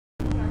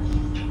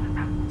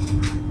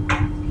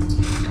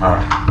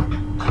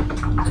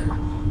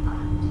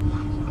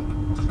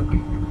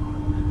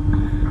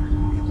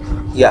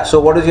Yeah, so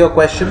what is your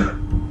question?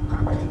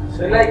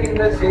 So like in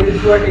the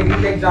sales, you are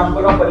taking the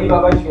example of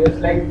Alibaba shares,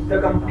 like the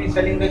company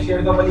selling the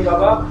shares of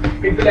Alibaba,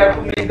 it will have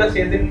to make the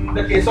sales in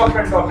the case of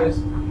front office.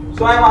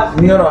 So I'm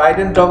asking... No, I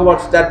didn't talk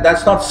about that.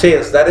 That's not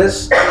sales. That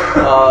is,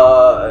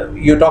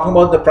 you're talking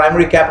about the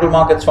primary capital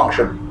markets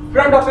function.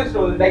 Front office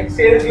role, like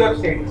sales you have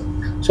said.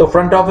 So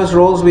front office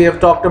roles, we have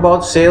talked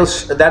about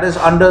sales. That is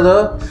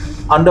under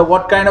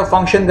what kind of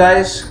function,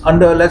 guys?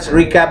 Let's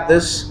recap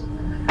this.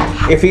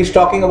 If he's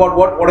talking about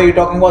what are you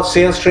talking about?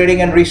 Sales,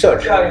 trading and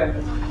research. Yeah.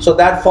 So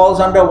that falls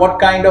under what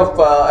kind of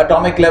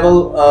atomic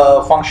level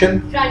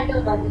function?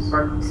 Front office,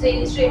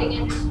 sales, trading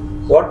and research.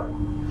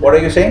 What are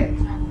you saying?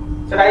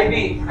 Sir,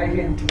 IB.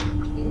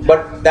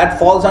 But that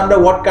falls under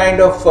what kind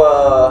of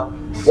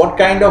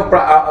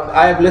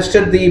I have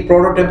listed the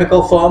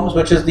prototypical firms,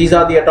 which is these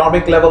are the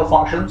atomic level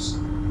functions.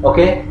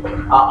 Okay,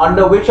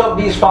 under which of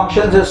these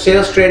functions is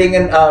sales, trading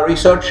and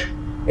research?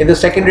 In the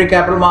secondary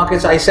capital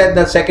markets, I said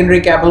that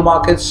secondary capital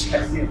markets,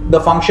 the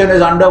function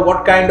is under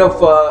what kind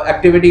of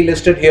activity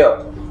listed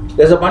here?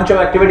 There's a bunch of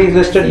activities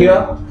listed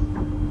here.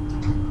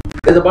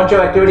 There's a bunch of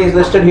activities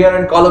listed here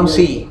in column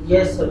C.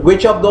 Yes, sir.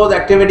 Which of those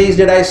activities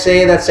did I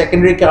say that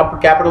secondary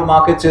capital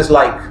markets is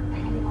like?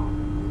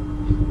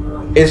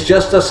 It's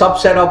just a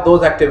subset of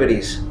those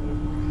activities.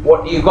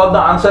 What you got the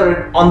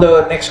answer on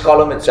the next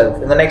column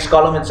itself. In the next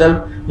column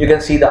itself, you can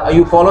see that. Are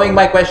you following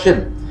my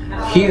question?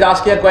 He's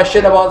asking a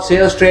question about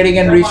sales, trading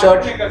and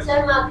research.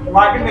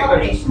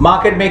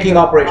 Market making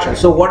operation.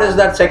 So what is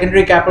that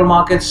secondary capital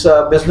markets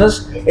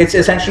business? It's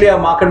essentially a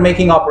market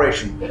making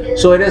operation.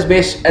 So it is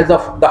based at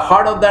the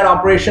heart of that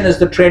operation is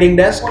the trading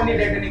desk,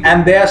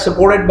 and they are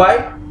supported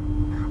by,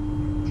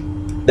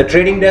 the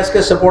trading desk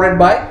is supported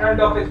by,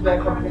 Front office,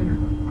 back office.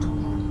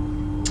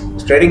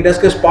 trading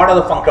desk is part of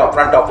the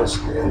front office.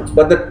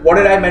 But what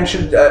did I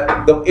mention?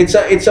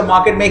 It's a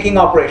market making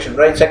operation,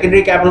 right?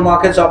 Secondary capital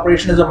markets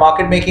operation is a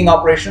market making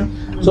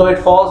operation. So it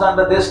falls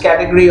under this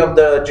category of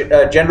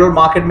the general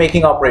market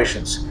making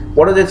operations.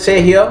 What does it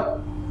say here?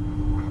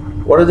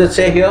 What does it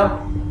say here?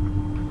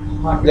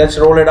 Let's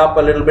roll it up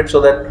a little bit so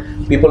that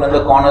people in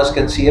the corners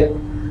can see it.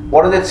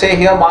 What does it say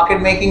here?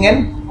 Market making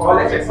in? All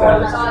asset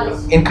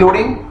classes.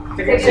 Including?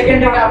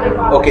 Secondary capital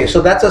markets. Okay,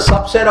 so that's a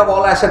subset of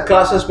all asset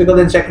classes, because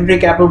in secondary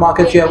capital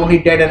markets you have only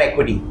debt and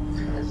equity.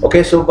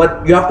 Okay, so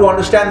but you have to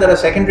understand that a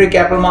secondary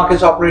capital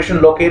markets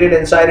operation located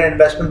inside an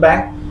investment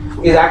bank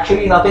is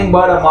actually nothing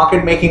but a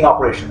market making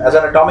operation. As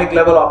an atomic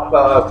level of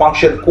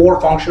core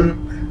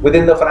function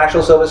within the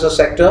financial services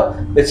sector,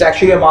 it's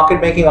actually a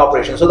market making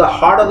operation. So the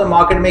heart of the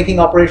market making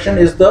operation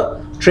is the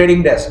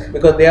trading desk,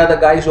 because they are the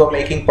guys who are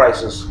making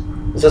prices.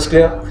 Is this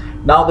clear?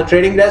 Now the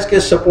trading desk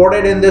is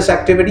supported in this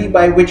activity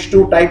by which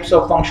two types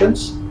of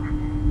functions?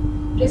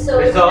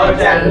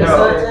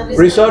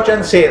 Research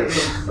And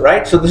sales,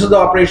 right? So this is the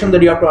operation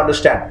that you have to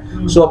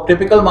understand. So a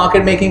typical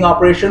market making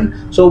operation.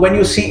 So when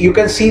you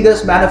can see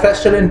this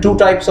manifested in two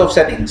types of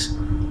settings.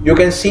 You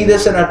can see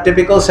this in a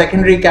typical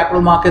secondary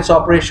capital markets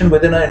operation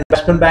within an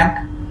investment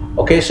bank.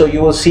 Okay, so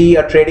you will see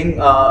a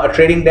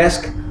trading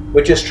desk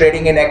which is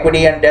trading in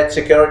equity and debt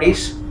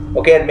securities.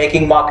 Okay, and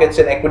making markets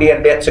in equity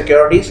and debt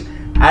securities.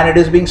 And it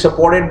is being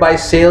supported by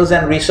sales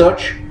and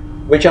research,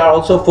 which are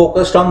also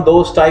focused on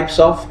those types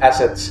of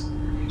assets.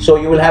 So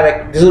you will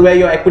have, this is where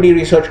your equity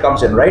research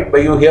comes in, right?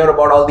 Where you hear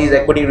about all these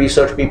equity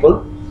research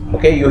people.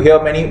 Okay, you hear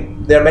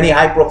there are many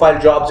high profile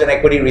jobs in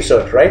equity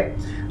research, right?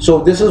 So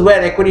this is where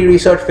equity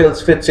research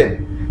fits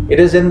in. It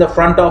is in the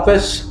front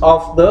office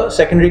of the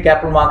secondary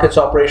capital markets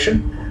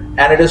operation,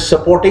 and it is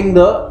supporting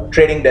the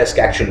trading desk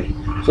actually.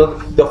 So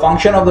the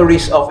function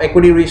of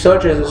equity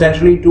research is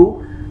essentially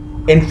to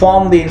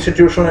inform the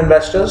institutional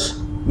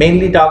investors,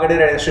 mainly targeted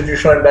at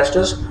institutional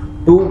investors,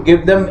 to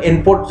give them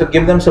input, to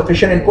give them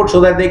sufficient input so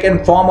that they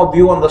can form a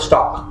view on the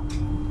stock.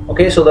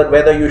 Okay, so that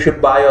whether you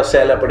should buy or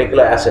sell a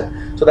particular asset.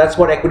 So that's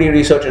what equity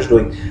research is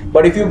doing.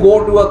 But if you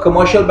go to a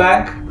commercial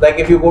bank, like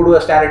if you go to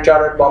a Standard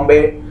Chartered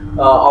Bombay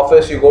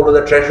office, you go to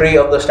the treasury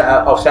of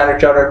Standard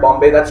Chartered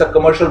Bombay, that's a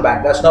commercial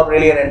bank. That's not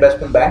really an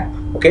investment bank.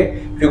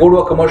 Okay, if you go to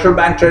a commercial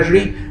bank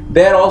treasury,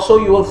 there also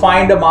you will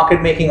find a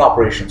market making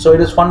operation. So it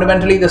is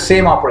fundamentally the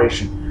same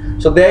operation.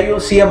 So there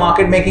you'll see a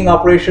market making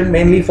operation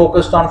mainly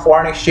focused on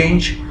foreign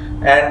exchange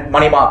and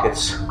money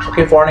markets.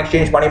 Okay, foreign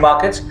exchange, money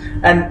markets,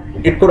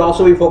 and it could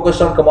also be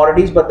focused on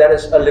commodities, but that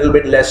is a little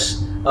bit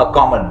less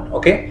common.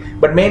 Okay,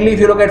 but mainly if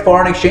you look at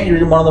foreign exchange,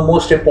 which is one of the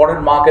most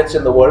important markets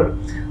in the world,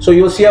 so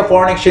you'll see a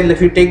foreign exchange.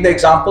 If you take the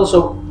example,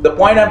 so the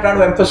point I'm trying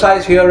to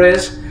emphasize here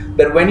is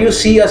that when you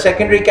see a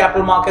secondary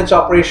capital markets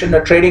operation,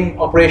 a trading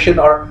operation,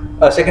 or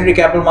a secondary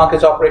capital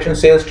markets operation,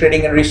 sales,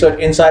 trading and research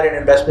inside an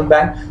investment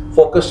bank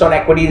focused on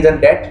equities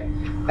and debt,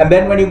 and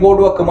then when you go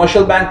to a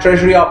commercial bank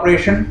treasury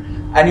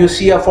operation and you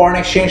see a foreign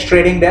exchange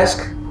trading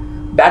desk,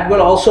 that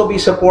will also be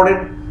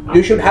supported.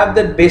 You should have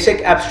the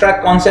basic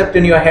abstract concept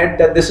in your head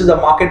that this is a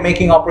market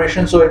making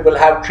operation, so it will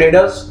have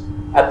traders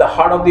at the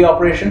heart of the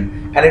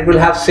operation, and it will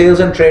have sales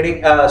and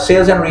trading,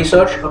 sales and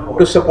research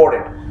to support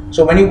it.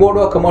 So when you go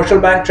to a commercial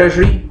bank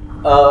treasury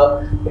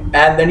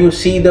and then you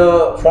see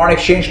the foreign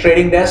exchange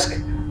trading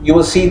desk, you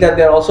will see that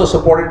they're also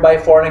supported by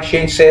foreign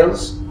exchange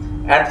sales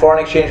and foreign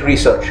exchange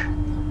research.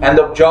 And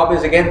the job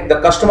is, again, the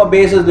customer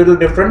base is a little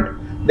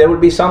different. There will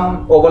be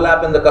some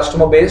overlap in the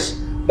customer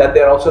base, that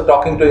they're also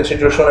talking to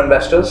institutional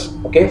investors,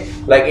 okay,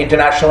 like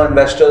international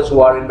investors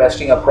who are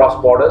investing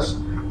across borders.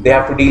 They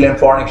have to deal in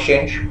foreign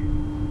exchange,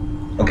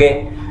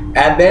 okay,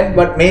 and then,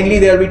 but mainly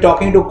they'll be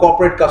talking to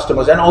corporate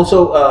customers and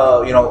also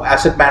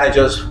asset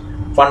managers,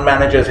 fund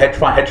managers, hedge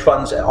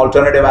funds,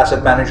 alternative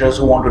asset managers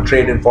who want to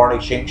trade in foreign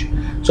exchange.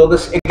 So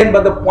this again,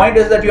 but the point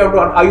is that you have to,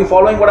 are you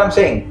following what I'm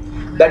saying?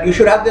 That you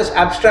should have this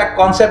abstract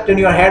concept in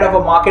your head of a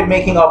market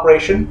making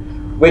operation,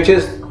 which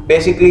is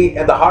basically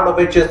at the heart of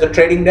which is the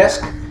trading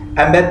desk,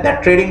 and then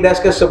that trading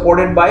desk is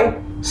supported by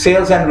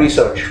sales and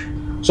research.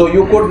 So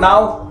you could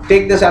now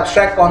take this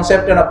abstract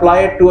concept and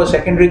apply it to a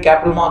secondary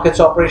capital markets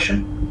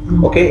operation,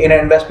 okay, in an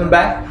investment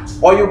bank,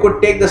 or you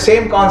could take the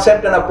same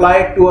concept and apply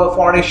it to a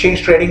foreign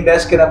exchange trading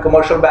desk in a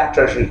commercial bank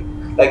treasury.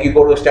 Like you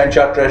go to a Standard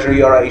Chartered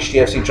treasury or a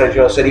HDFC treasury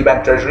or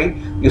Citibank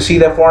treasury, you see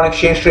the foreign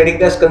exchange trading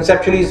desk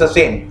conceptually is the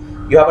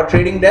same. You have a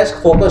trading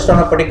desk focused on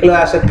a particular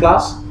asset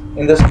class,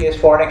 in this case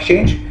foreign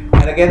exchange,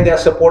 and again they are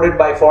supported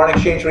by foreign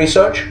exchange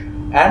research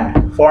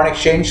and foreign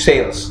exchange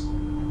sales.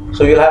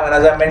 So you'll have, and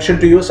as I mentioned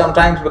to you,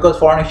 sometimes because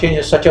foreign exchange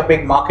is such a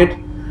big market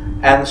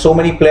and so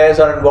many players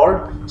are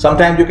involved,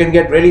 sometimes you can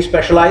get really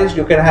specialized.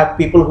 You can have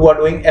people who are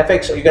doing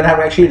FX, you can have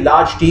actually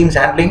large teams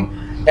handling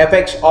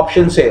FX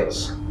option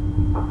sales.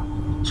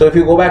 So if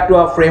you go back to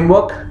our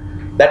framework,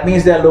 that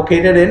means they are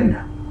located in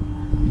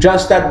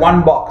just that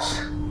one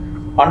box.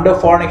 Under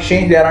foreign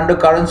exchange, they are under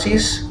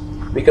currencies.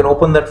 We can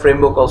open that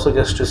framework also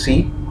just to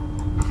see.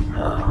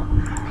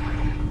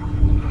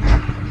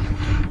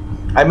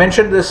 I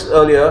mentioned this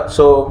earlier,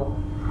 so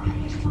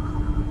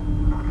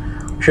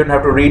shouldn't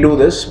have to redo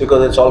this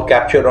because it's all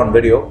captured on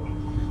video.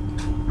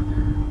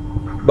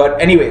 But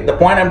anyway, the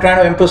point I'm trying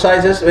to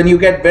emphasize is when you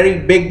get very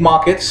big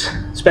markets,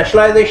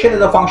 specialization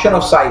is a function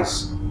of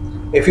size.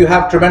 If you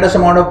have tremendous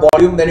amount of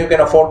volume, then you can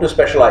afford to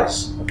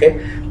specialize,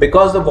 okay?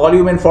 Because the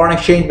volume in foreign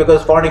exchange,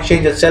 because foreign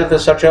exchange itself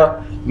is such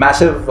a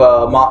massive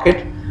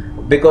market,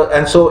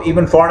 and so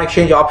even foreign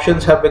exchange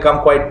options have become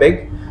quite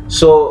big.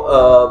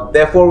 So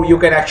therefore you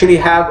can actually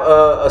have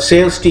a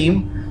sales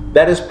team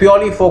that is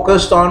purely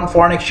focused on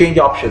foreign exchange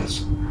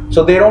options.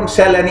 So they don't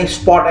sell any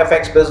spot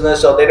FX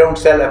business, or they don't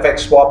sell FX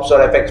swaps or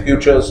FX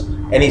futures,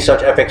 any such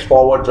FX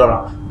forwards or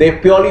not. They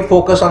purely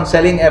focus on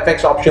selling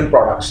FX option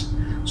products.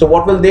 So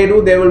what will they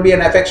do? There will be an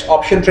FX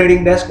option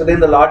trading desk within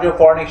the larger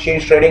foreign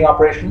exchange trading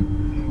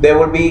operation. There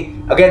will be,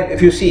 again,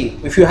 if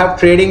you have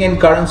trading in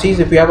currencies,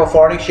 if you have a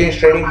foreign exchange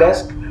trading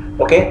desk,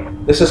 okay,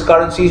 this is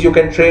currencies, you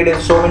can trade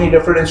in so many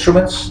different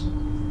instruments.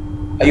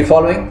 Are you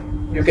following?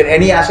 You can,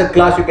 any asset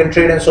class, you can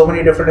trade in so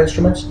many different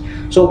instruments.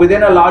 So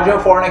within a larger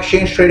foreign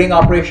exchange trading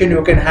operation,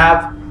 you can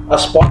have a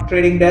spot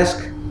trading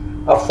desk,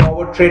 a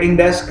forward trading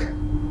desk.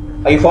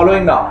 Are you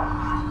following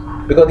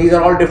now? Because these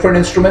are all different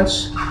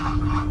instruments.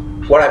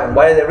 What happened?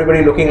 Why is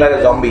everybody looking like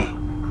a zombie?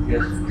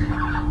 Yes.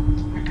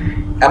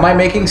 Am I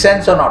making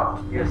sense or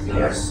not? Yes.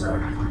 Yes, sir.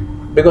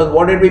 Because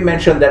what did we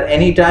mention? That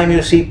anytime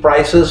you see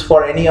prices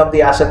for any of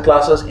the asset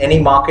classes, any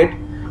market,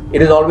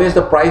 it is always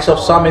the price of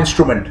some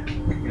instrument.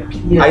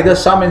 Yes. Either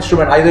some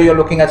instrument, either you're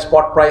looking at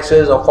spot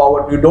prices or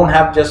forward. You don't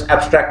have just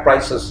abstract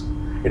prices.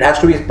 It has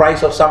to be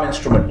price of some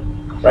instrument,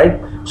 right?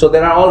 So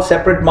there are all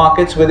separate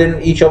markets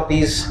within each of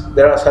these.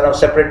 There are kind of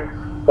separate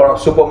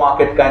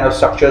supermarket kind of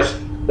structures.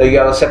 So you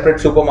have a separate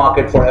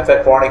supermarket for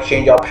FX foreign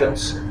exchange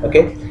options,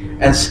 okay?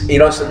 And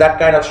so that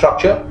kind of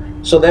structure.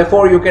 So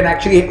therefore you can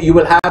actually, you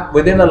will have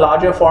within a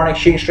larger foreign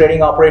exchange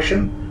trading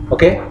operation,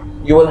 okay,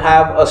 you will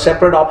have a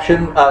separate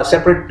option,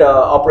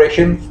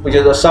 operation, which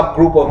is a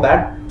subgroup of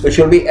that, which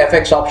will be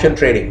FX option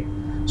trading.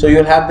 So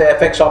you'll have the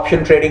FX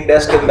option trading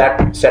desk in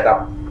that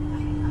setup.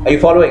 Are you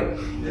following?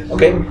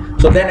 Okay.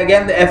 So then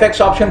again, the FX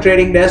option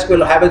trading desk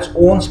will have its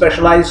own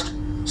specialized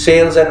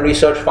sales and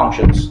research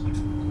functions.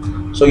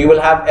 So you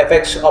will have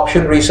FX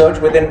option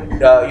research within,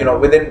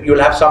 you'll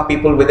have some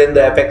people within the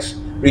FX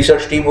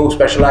research team who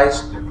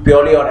specialize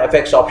purely on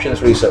FX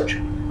options research,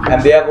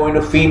 and they are going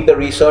to feed the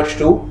research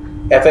to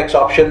FX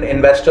option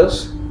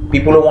investors,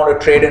 people who want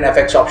to trade in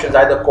FX options,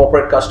 either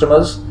corporate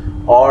customers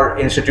or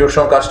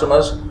institutional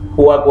customers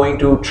who are going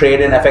to trade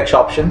in FX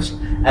options,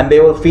 and they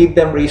will feed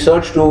them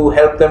research to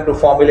help them to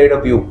formulate a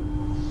view.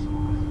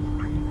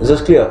 Is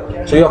this clear?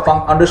 Yeah. So you have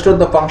understood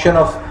the function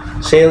of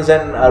sales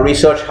and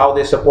research, how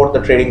they support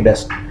the trading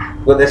desk.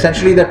 Because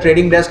essentially the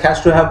trading desk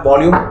has to have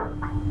volume.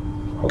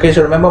 Okay,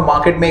 so remember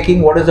market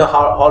making, what is the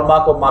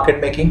hallmark of market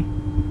making?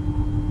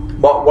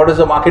 What is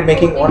the market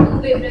making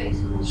one?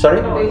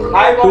 Sorry?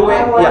 High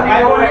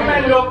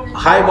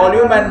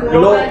volume and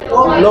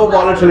low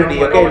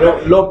volatility,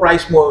 okay, low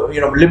price,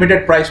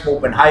 limited price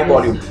movement, high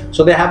volume.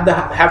 So they have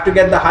to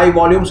get the high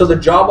volume. So the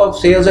job of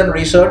sales and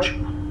research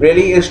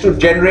really is to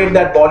generate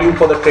that volume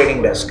for the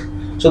trading desk.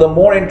 So the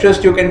more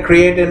interest you can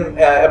create in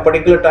a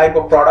particular type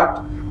of product,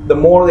 the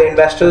more the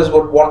investors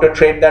would want to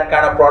trade that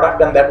kind of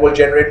product, and that will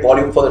generate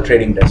volume for the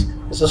trading desk.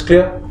 This is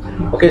clear?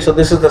 Okay, so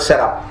this is the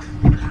setup.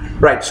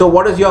 Right, so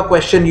what is your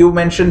question? You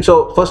mentioned,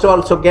 so first of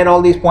all, so get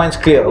all these points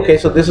clear, okay?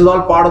 So this is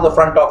all part of the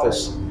front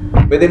office.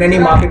 Within any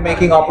market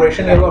making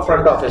operation, you have a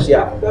front office,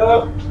 yeah.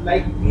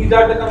 Like these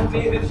are the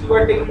companies which you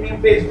are taking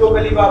in Facebook,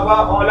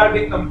 Alibaba, all are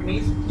big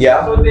companies.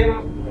 Yeah. So they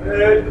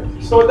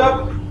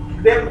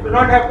do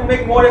not have to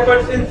make more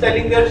efforts in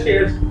selling their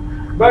shares.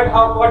 But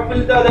what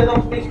will the other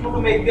companies do to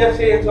make their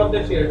sales of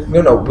the shares?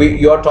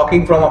 You are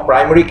talking from a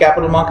primary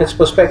capital markets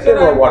perspective,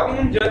 or what? I'm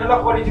talking in general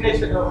of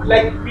origination.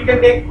 Like we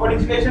can take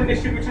origination,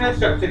 distribution, and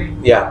structuring.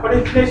 Yeah.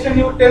 Origination,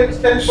 you tell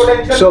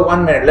potential. So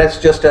 1 minute, let's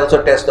just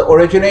also test the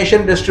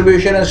origination,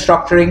 distribution, and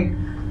structuring.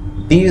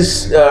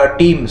 These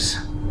teams,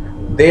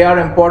 they are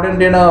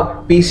important in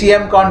a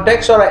PCM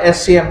context or a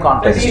SCM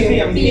context?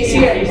 DCM.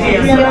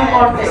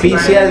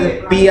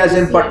 P as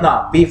in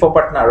Patna, P for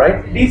Patna,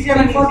 right? DCM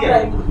and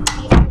DCM.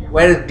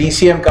 Where is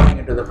DCM coming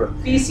into the front?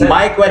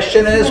 My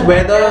question is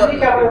whether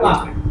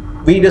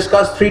we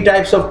discussed 3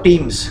 types of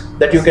teams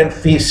that you can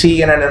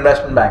see in an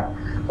investment bank.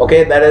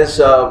 Okay, that is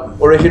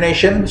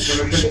origination,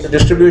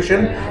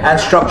 distribution, and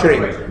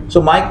structuring.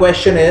 So my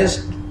question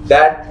is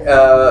that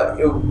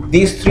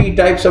these 3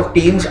 types of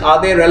teams,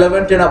 are they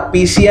relevant in a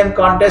PCM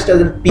context as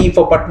in P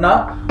for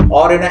Patna,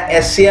 or in a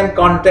SCM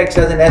context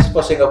as in S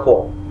for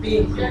Singapore?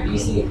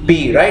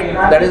 P, right?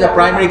 That is the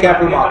primary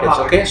capital markets.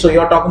 Okay, so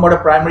you're talking about a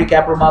primary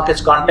capital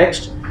markets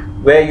context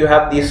where you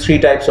have these 3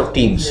 types of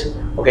teams.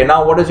 Okay,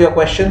 now what is your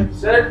question?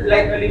 Sir,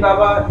 like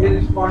Alibaba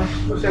wants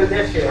to sell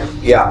their shares.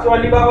 Yeah. So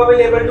Alibaba will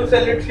be able to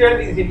sell its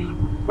shares easily.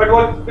 But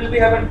what will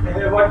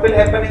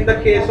happen in the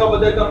case of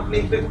other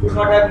companies which do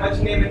not have much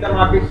name in the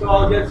market? So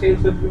how their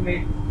sales will be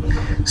made?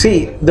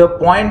 See, the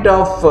point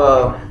of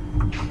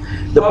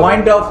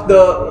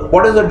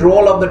what is the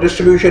role of the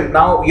distribution?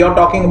 Now you're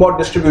talking about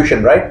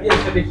distribution, right? Yes,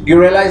 sir. You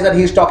realize that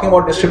he's talking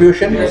about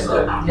distribution? Yes,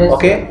 sir. Yes,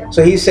 Okay,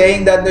 so he's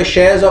saying that the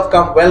shares of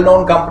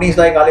well-known companies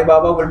like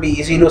Alibaba will be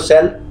easy to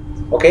sell,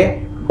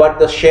 okay, but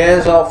the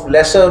shares of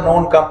lesser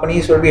known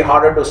companies will be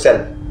harder to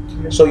sell.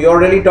 So you're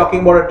really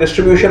talking about a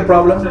distribution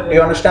problem. Do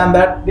you understand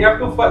that? They have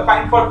to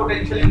find for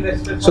potential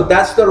investors. So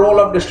that's the role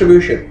of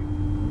distribution.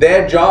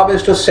 Their job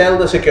is to sell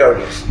the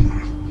securities.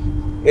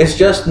 It's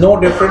just no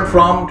different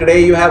from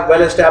today. You have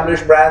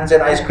well-established brands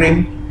in ice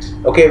cream,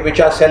 okay, which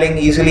are selling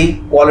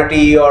easily.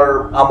 Quality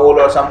or Amul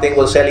or something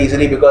will sell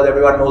easily because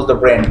everyone knows the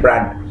brand.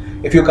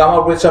 If you come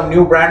out with some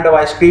new brand of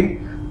ice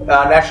cream,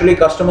 naturally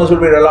customers will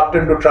be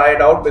reluctant to try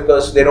it out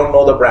because they don't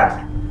know the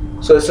brand.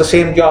 So it's the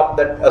same job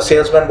that a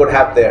salesman would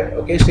have there.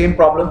 Okay, same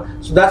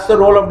problem. So that's the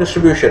role of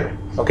distribution.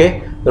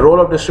 Okay, the role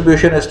of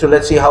distribution is to,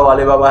 let's see how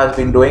Alibaba has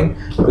been doing,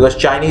 because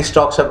Chinese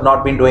stocks have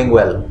not been doing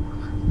well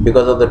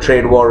because of the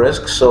trade war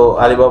risks. So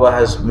Alibaba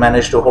has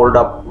managed to hold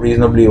up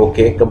reasonably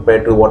okay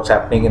compared to what's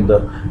happening in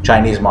the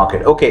Chinese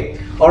market. Okay,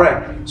 all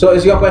right. So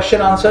is your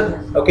question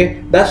answered?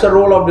 Okay, that's the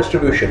role of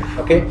distribution.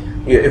 Okay,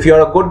 if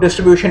you're a good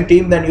distribution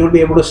team, then you'll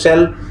be able to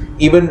sell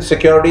even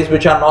securities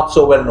which are not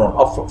so well known,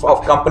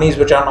 of companies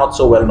which are not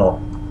so well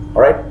known.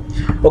 All right.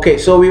 Okay,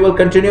 so we will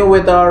continue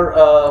with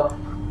our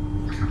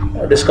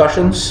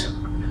discussions.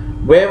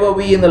 Where were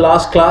we in the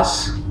last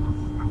class?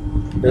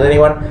 Does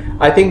anyone?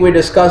 I think we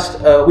discussed.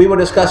 We were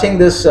discussing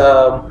this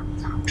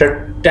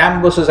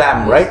TAM versus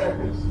AM, right?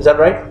 Is that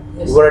right?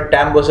 Yes. We were at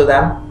TAM versus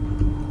AM.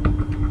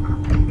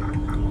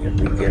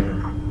 We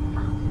can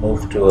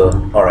move to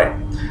a. All right.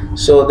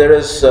 So there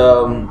is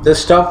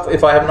this stuff.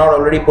 If I have not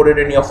already put it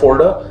in your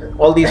folder,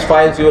 all these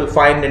files you will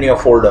find in your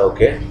folder.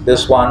 Okay.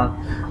 This one,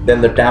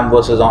 then the TAM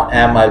versus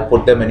AM. I'll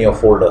put them in your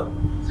folder.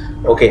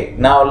 Okay.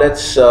 Now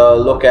let's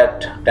look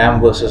at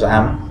TAM versus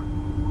AM.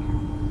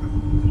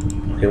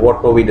 Okay,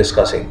 what were we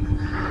discussing?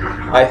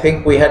 I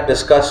think we had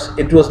discussed,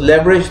 it was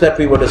leverage that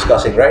we were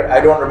discussing, right? I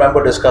don't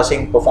remember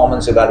discussing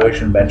performance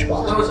evaluation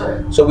benchmarks. No,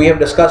 sir. So we have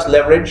discussed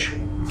leverage.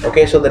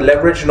 Okay, so the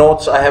leverage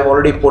notes I have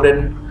already put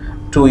in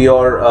to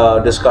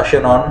your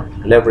discussion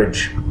on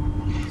leverage.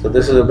 So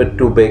this is a bit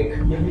too big.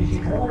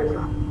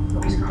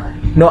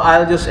 No,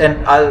 as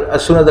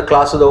soon as the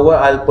class is over,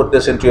 I'll put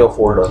this into your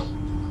folder.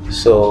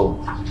 So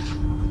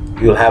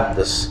you'll have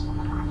this.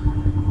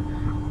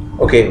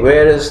 Okay,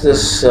 where is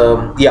this?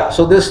 Yeah,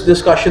 so this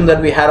discussion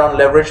that we had on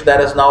leverage, that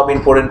has now been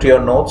put into your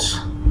notes.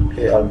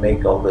 Okay, I'll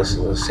make all this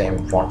the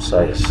same font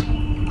size.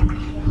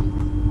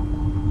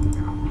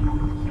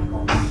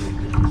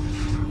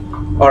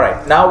 All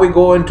right, now we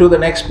go into the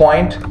next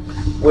point,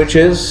 which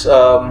is,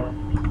 so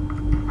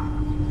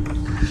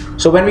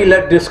when we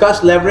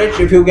discuss leverage,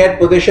 if you get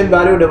position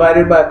value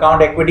divided by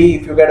account equity,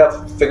 if you get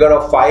a figure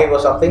of 5 or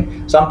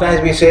something,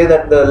 sometimes we say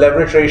that the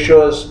leverage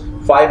ratio is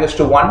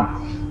 5:1.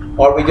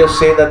 Or we just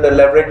say that the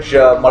leverage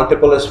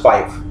multiple is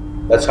 5.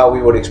 That's how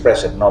we would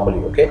express it normally,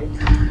 okay?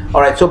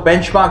 All right, so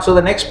benchmark. So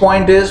the next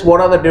point is,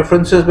 what are the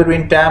differences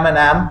between TAM and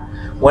AM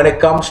when it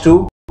comes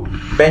to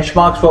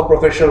benchmarks for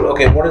professional?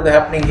 Okay, what is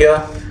happening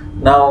here?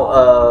 Now,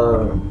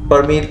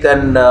 Parmeet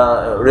and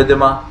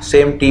Ridhima,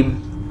 same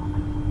team.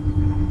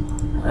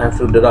 I have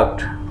to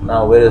deduct.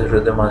 Now, where is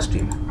Ridhima's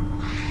team?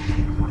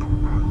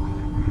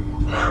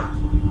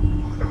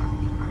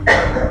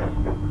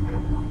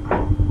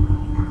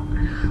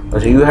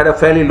 So you had a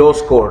fairly low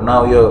score.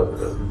 Now you're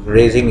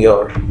raising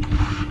your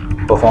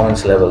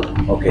performance level.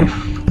 Okay.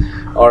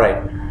 All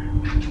right.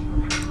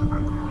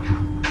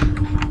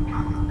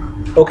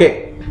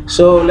 Okay.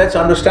 So let's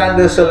understand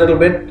this a little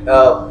bit.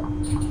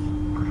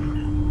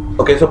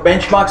 Okay. So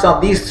benchmarks are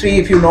these three.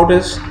 If you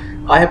notice,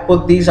 I have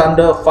put these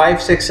under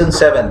 5, 6, and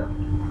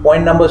 7.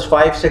 Point numbers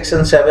 5, 6,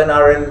 and 7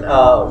 are in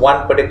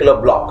one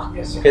particular block.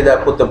 Yes. Okay. I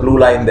put the blue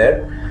line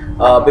there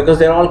because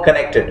they're all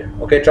connected.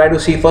 Okay. Try to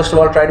see, first of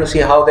all, try to see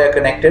how they're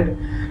connected,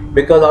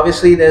 because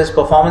obviously there's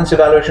performance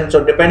evaluation.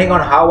 So depending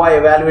on how I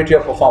evaluate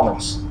your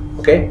performance.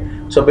 Okay.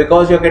 So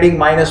because you're getting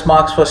minus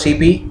marks for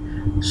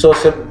CP, so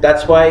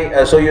that's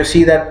why. So you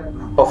see that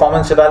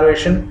performance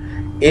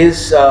evaluation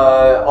is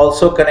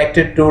also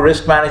connected to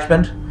risk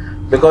management.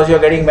 Because you're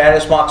getting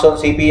minus marks on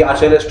CP,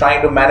 Ashil is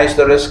trying to manage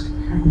the risk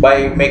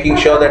by making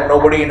sure that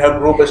nobody in her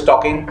group is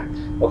talking,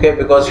 okay,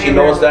 because she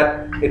knows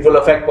that it will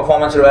affect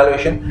performance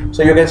evaluation.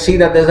 So you can see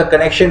that there's a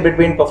connection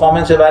between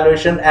performance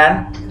evaluation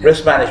and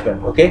risk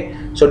management, okay.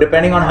 So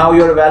depending on how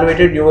you're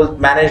evaluated, you will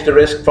manage the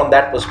risk from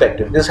that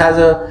perspective. This has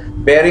a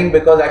bearing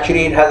because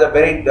actually it has a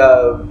very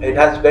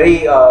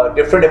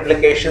different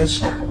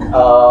implications in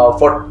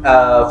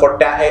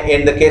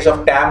the case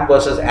of TAM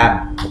versus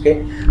AM,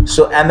 okay.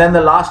 So and then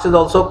the last is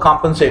also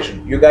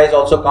compensation. You guys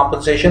also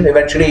compensation.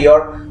 Eventually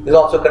this is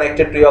also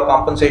connected to your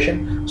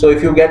compensation. So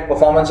if you get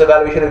performance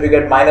evaluation, if you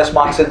get minus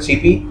marks in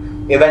CP,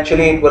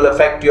 eventually it will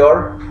affect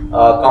your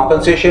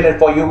compensation, and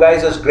for you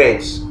guys is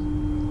grades,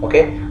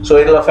 okay. So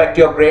it will affect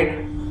your grade.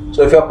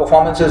 So if your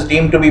performance is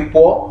deemed to be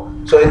poor,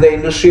 so in the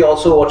industry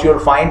also what you'll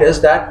find is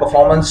that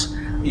performance,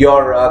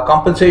 your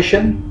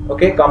compensation,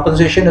 okay,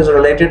 compensation is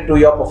related to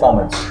your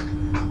performance.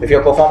 If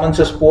your performance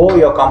is poor,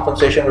 your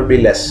compensation will be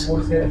less,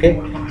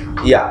 okay.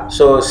 Yeah,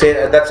 so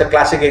say that's a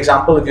classic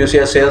example. If you see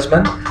a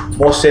salesman,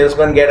 most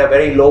salesmen get a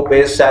very low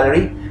base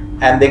salary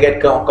and they get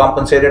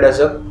compensated as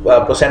a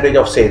percentage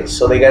of sales.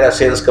 So they get a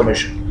sales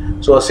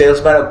commission. So a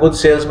salesman, a good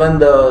salesman,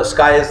 the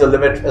sky is the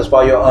limit as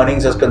far as your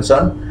earnings is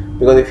concerned.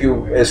 Because if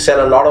you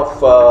sell a lot of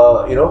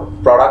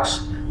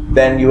products,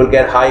 then you will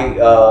get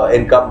high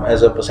income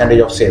as a percentage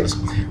of sales.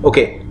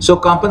 Okay, so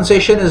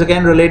compensation is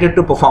again related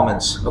to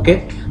performance.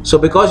 Okay, so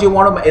because you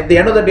want to, at the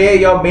end of the day,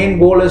 your main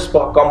goal is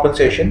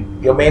compensation.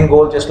 Your main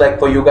goal, just like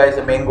for you guys,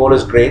 the main goal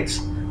is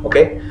grades.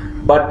 Okay,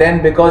 but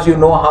then because you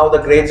know how the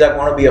grades are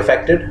going to be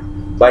affected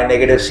by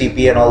negative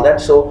CP and all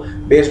that, so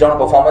based on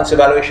performance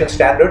evaluation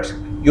standards,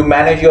 you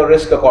manage your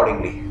risk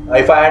accordingly.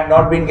 If I had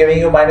not been giving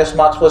you minus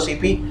marks for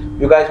CP,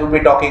 you guys would be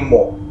talking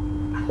more,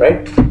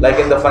 right? Like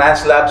in the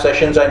finance lab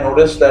sessions, I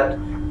noticed that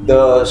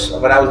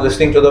when I was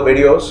listening to the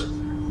videos,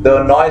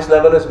 the noise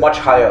level is much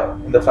higher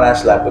in the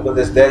finance lab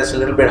because there's a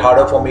little bit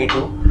harder for me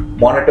to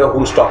monitor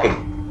who's talking.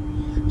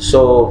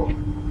 So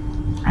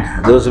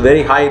those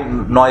very high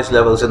noise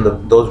levels in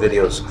those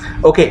videos.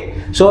 Okay,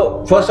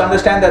 so first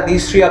understand that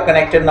these three are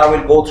connected. Now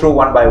we'll go through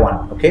one by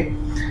one. Okay,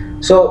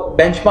 so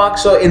benchmarks.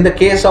 So in the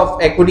case of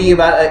equity,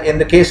 in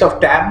the case of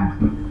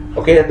TAM.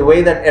 Okay, the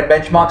way that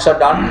benchmarks are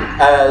done,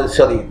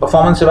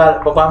 performance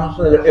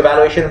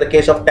evaluation in the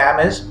case of TAM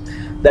is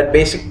that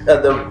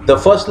the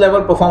first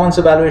level performance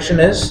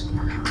evaluation is,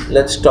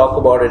 let's talk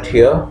about it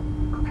here.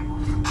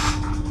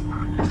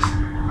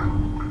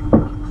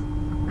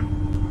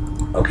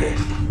 Okay,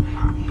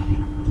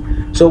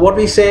 so what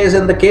we say is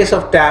in the case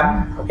of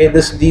TAM, okay,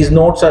 these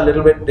notes are a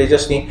little bit,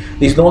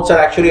 these notes are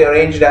actually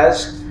arranged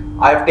as,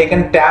 I've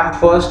taken TAM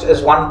first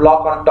as one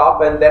block on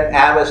top and then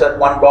AM is at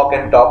one block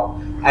on top.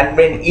 And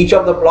in each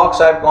of the blocks,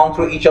 I've gone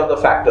through each of the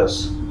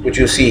factors, which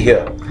you see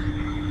here.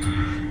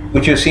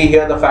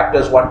 The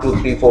factors 1, 2,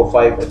 3, 4,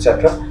 5,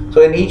 etc.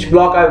 So in each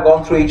block, I've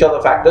gone through each of the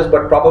factors,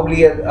 but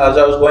probably as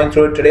I was going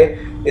through it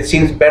today, it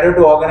seems better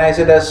to organize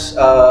it as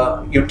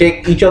you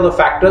take each of the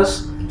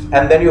factors,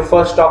 and then you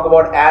first talk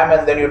about AM,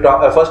 and then you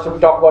talk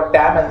about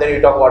TAM, and then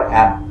you talk about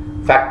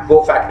AM.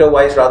 Go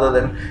factor-wise rather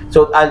than.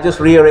 So I'll just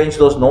rearrange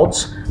those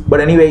notes. But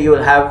anyway, you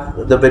will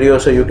have the video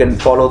so you can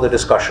follow the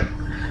discussion.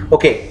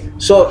 Okay.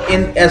 So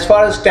as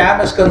far as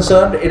TAM is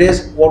concerned, it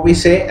is what we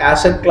say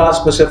asset class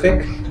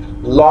specific,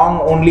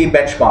 long only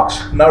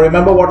benchmarks. Now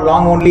remember what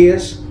long only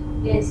is?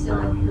 Yes,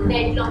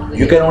 net long.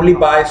 You can only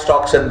buy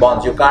stocks and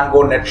bonds. You can't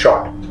go net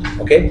short.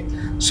 Okay.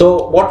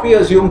 So what we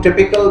assume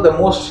typical, the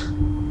most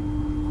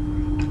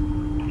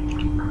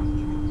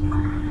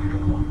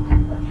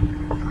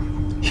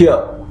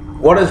here,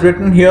 what is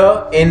written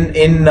here in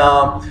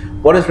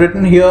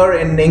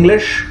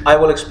English, I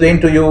will explain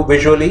to you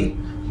visually.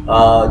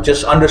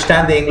 Just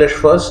understand the English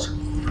first.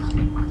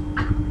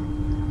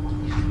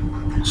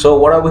 So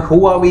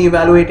who are we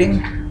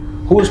evaluating?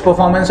 Whose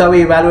performance are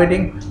we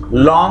evaluating?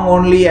 Long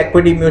only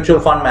equity mutual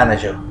fund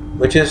manager,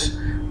 which is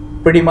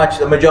pretty much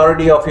the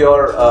majority of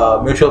your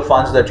mutual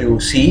funds that you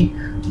see.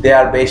 They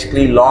are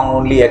basically long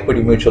only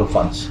equity mutual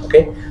funds.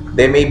 Okay,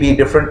 there may be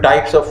different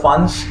types of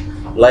funds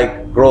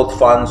like growth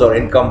funds or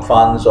income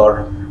funds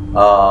or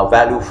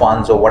value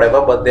funds or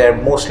whatever, but they're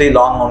mostly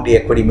long only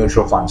equity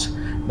mutual funds.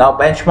 Now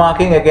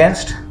benchmarking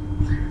against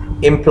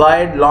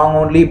implied long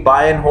only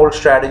buy and hold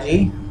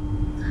strategy,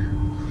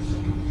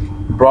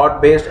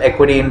 broad-based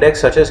equity index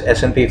such as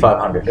S&P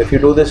 500. If you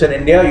do this in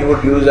India, you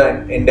would use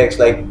an index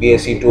like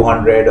BSE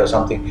 200 or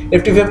something.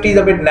 Nifty 50 is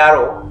a bit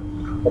narrow,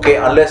 okay,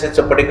 unless it's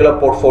a particular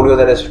portfolio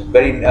that is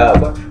very,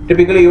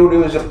 typically you would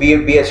use a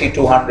BSE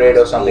 200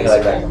 or something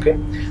like that, okay.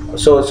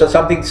 So it's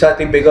something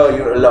slightly bigger,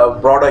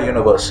 broader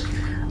universe.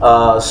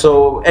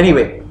 So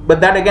anyway,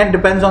 but that again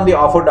depends on the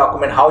offer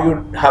document, how you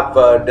have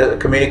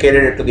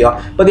communicated it to the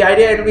offer. But the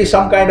idea, it will be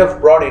some kind of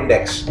broad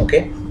index,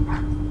 okay.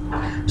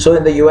 So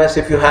in the US,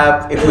 if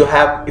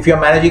you're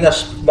managing a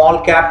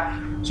small cap,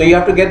 so you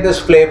have to get this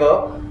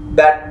flavor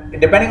that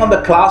depending on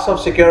the class of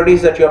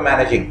securities that you're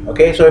managing,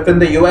 okay. So if in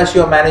the US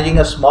you're managing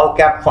a small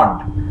cap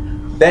fund,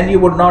 then you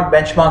would not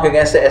benchmark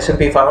against the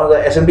S&P 500.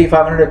 The S&P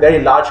 500 are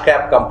very large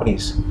cap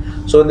companies.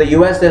 So in the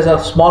US, there's a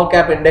small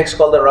cap index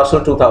called the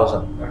Russell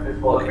 2000.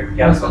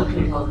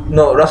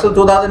 No, Russell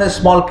 2000 is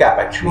small cap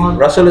actually.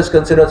 Russell is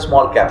considered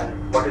small cap.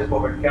 What is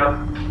for mid cap?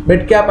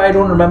 Mid cap, I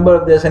don't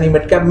remember if there's any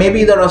mid cap.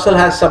 Maybe the Russell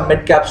has some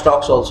mid cap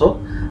stocks also.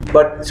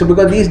 But so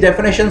because these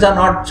definitions are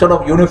not sort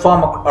of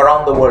uniform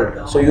around the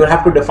world, so you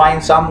have to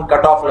define some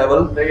cutoff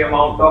level. The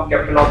amount of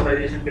capital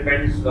authorization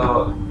depends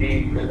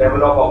the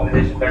level of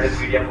authorization, that is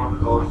medium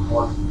or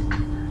small.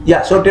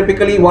 Yeah, so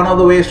typically one of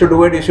the ways to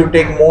do it is you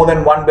take more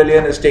than 1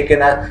 billion is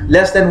taken as,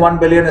 less than 1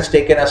 billion is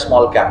taken as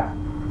small cap.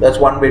 That's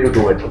one way to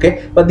do it,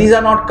 okay? But these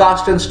are not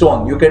cast in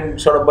stone. You can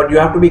sort of, but you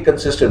have to be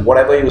consistent.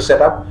 Whatever you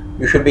set up,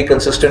 you should be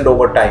consistent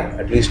over time,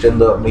 at least in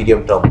the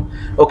medium term.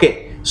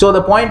 Okay, so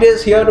the point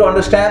is here to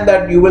understand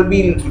that you will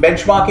be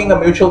benchmarking a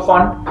mutual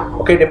fund,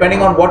 okay,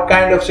 depending on what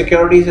kind of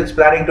securities it's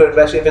planning to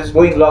invest. If it's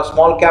going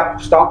small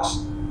cap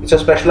stocks, it's a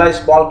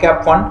specialized small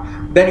cap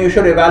fund, then you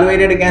should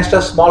evaluate it against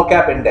a small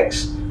cap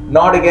index,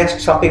 not against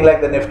something like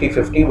the Nifty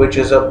 50, which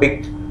is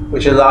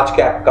large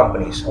cap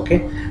companies,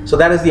 okay. So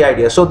that is the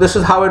idea. So this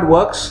is how it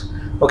works,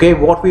 okay.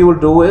 What we will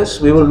do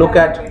is we will look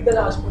at the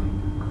last point.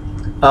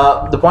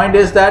 The point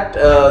is that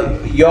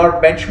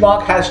your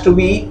benchmark has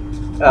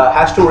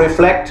to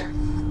reflect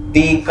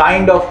the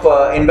kind of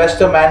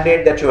investor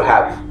mandate that you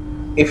have.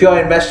 If your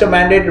investor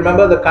mandate,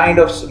 remember the kind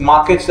of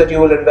markets that you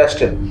will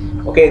invest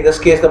in, okay. In this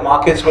case, the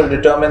markets will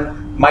determine,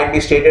 might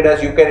be stated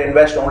as you can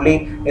invest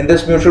only in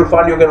this mutual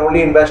fund, you can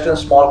only invest in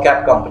small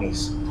cap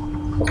companies,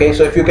 okay.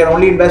 So if you can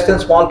only invest in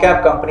small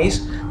cap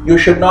companies, you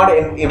should not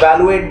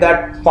evaluate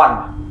that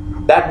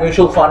fund, that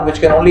mutual fund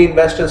which can only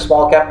invest in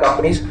small cap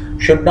companies,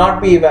 should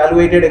not be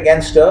evaluated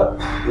against a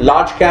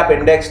large cap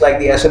index like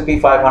the S&P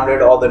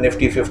 500 or the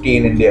Nifty 50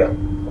 in India,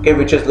 okay,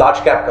 which is large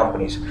cap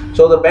companies.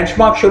 So the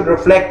benchmark should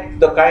reflect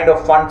the kind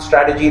of fund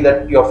strategy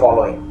that you're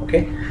following,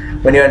 okay,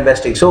 when you're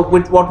investing. So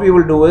with what we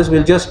will do is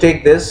we'll just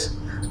take this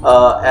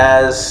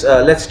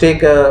let's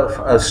take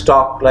a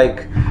stock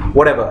like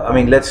whatever. I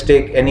mean, let's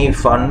take any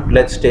fund.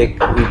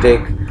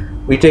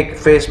 We take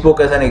Facebook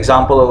as an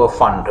example of a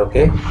fund,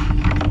 okay.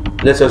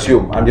 Let's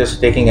assume I'm just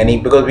taking any,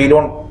 because we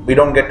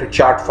don't get to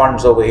chart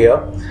funds over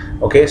here,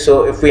 okay.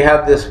 So if we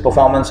have this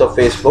performance of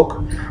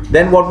Facebook,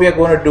 then what we are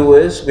going to do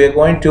is we are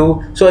going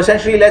to, so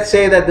essentially let's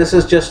say that this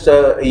is just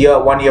a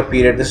 1 year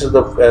period. This is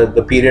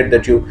the period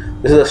that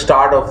this is the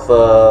start of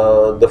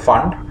the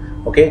fund,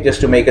 okay, just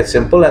to make it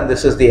simple, and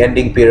this is the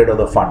ending period of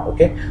the fund,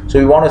 okay. So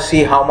we want to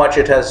see how much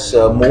it has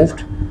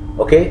moved,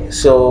 okay.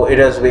 So it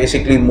has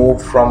basically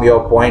moved from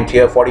your point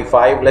here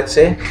 45, let's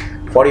say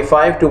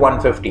 45 to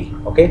 150,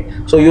 okay.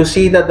 So you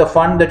see that the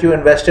fund that you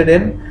invested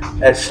in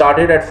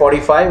started at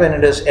 45 and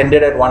it has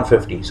ended at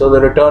 150. So the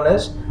return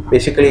is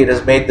basically, it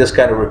has made this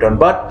kind of return.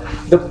 But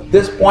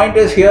this point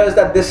is here is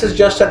that this is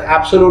just an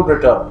absolute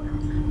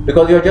return,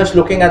 because you're just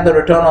looking at the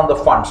return on the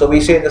fund. So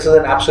we say this is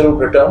an absolute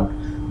return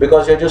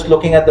because you're just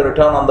looking at the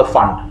return on the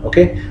fund,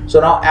 okay. So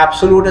now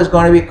absolute is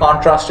going to be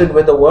contrasted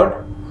with the word,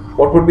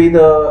 what would be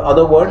the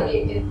other word?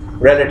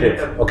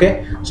 Relative,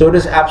 okay. So it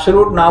is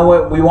absolute.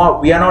 Now we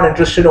are not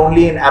interested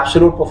only in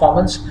absolute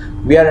performance,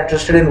 we are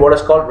interested in what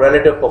is called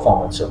relative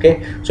performance,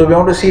 okay. So we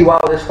want to see,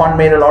 wow, this fund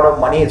made a lot of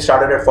money, it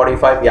started at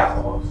 45,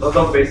 yeah. So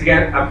the basic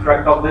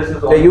abstract of this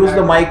is, okay, use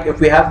the mic. If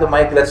we have the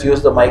mic, let's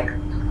use the mic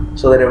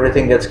so that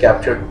everything gets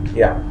captured,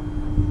 yeah.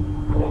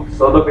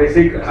 So the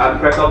basic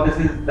aspect of this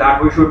is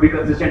that we should be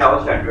consistent with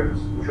our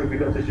standards. We should be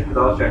consistent with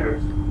our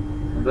standards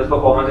in this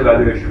performance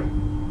evaluation.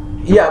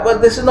 Yeah,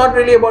 but this is not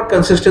really about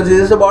consistency.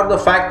 This is about the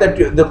fact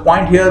that the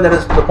point here,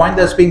 the point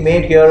that's being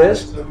made here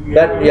is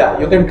that, yeah,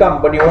 you can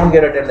come, but you won't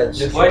get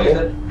attendance.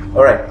 Okay?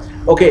 All right.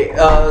 Okay.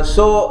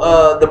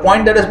 So the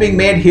point that is being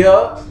made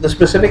here, the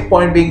specific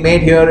point being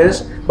made here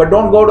is, but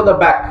don't go to the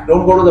back.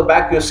 Don't go to the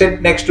back. You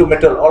sit next to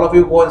Mittal. All of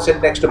you go and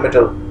sit next to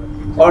Mittal.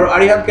 Or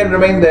Arihant can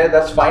remain there.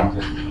 That's fine.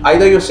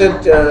 Either you sit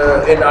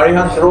in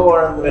Arihant's row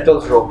or in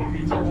Mittal's row.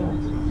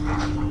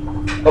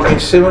 Okay.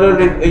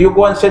 Similarly, you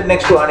go and sit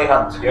next to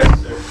Arihant. Yes,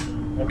 sir.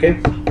 Okay.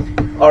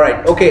 All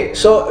right. Okay.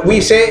 So we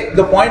say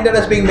the point that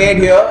is being made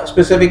here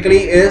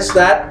specifically is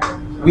that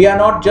we are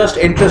not just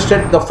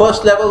interested. The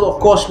first level, of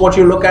course, what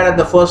you look at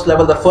the first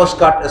level, the first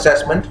cut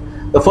assessment.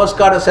 The first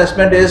cut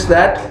assessment is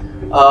that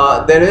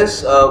there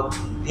is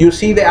you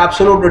see the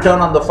absolute return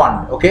on the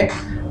fund. Okay.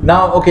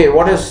 Now, okay,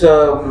 what is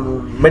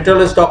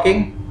Mittal is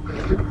talking?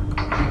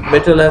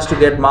 Mittal has to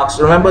get marks.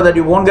 Remember that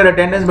you won't get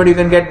attendance, but you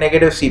can get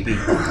negative CP.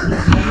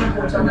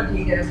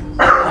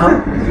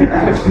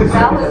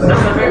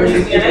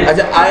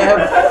 I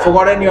have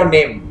forgotten your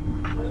name.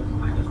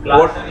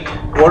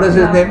 What is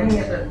his name?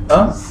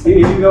 Huh?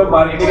 He is your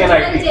marketing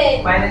and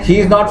IT. He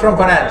is not from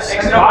finance.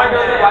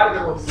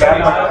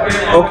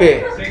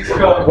 Okay,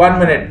 1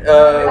 minute.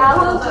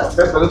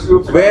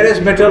 Where is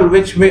Mittal?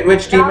 Which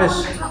team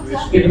is?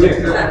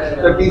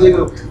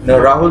 No,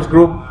 Rahul's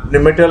group.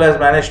 Mittal has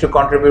managed to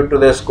contribute to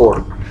their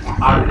score,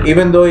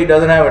 even though he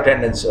doesn't have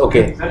attendance.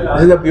 Okay,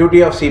 this is the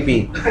beauty of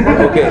CP.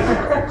 Okay,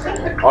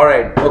 all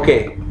right.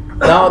 Okay.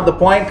 Now the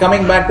point,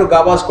 coming back to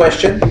Gaba's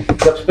question,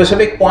 the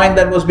specific point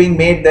that was being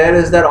made there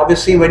is that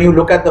obviously when you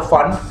look at the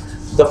fund,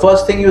 the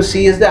first thing you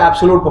see is the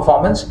absolute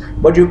performance,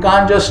 but you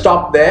can't just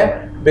stop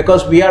there,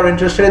 because we are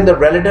interested in the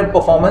relative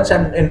performance,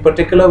 and in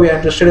particular we are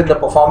interested in the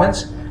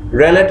performance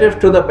relative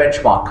to the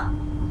benchmark.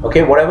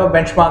 Okay, whatever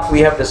benchmark we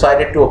have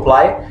decided to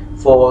apply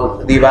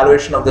for the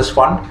evaluation of this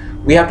fund,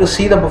 we have to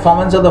see the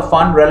performance of the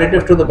fund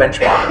relative to the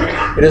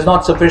benchmark. It is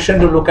not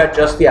sufficient to look at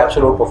just the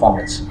absolute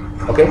performance.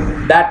 Okay,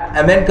 that,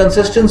 and then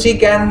consistency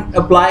can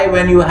apply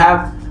when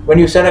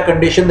you set a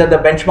condition that the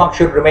benchmark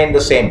should remain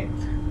the same.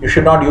 You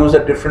should not use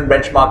a different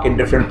benchmark in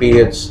different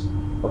periods.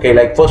 Okay,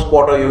 like first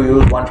quarter you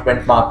use one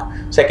benchmark,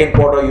 second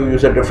quarter you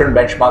use a different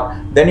benchmark,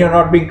 then you're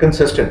not being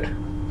consistent.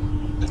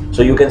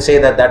 So you can say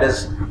that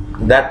is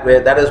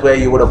where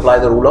you would apply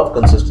the rule of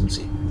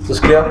consistency. Is this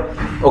clear?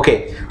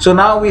 Okay, so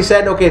now we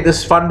said, okay,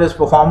 this fund is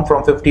performed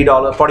from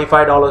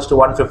 $45 to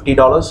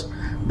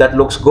 $150. That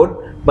looks good,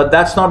 but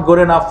that's not good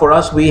enough for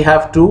us. We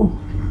have to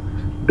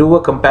do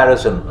a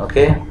comparison.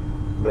 Okay,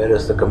 where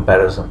is the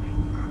comparison?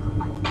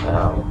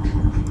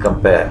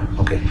 Compare.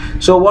 Okay,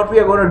 so what we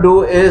are going to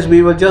do is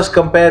we will just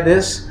compare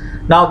this.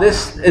 Now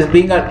this is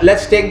being a,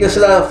 let's take this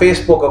as a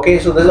Facebook. Okay,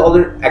 so this is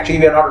all actually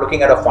we are not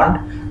looking at a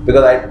fund,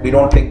 because I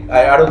don't think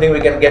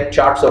we can get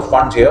charts of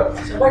funds here.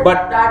 So,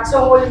 but that's a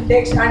whole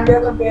index and we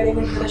are comparing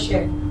it to the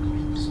share.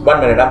 1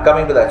 minute, I'm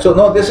coming to that. So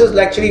no, this is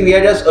actually, we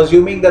are just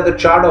assuming that the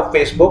chart of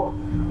Facebook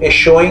is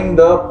showing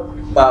the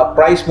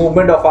price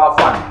movement of our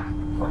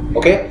fund.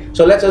 Okay,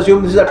 so let's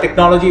assume this is a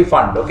technology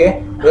fund.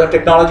 Okay, this is a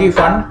technology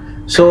fund.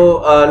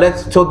 So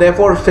so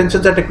therefore, since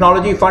it's a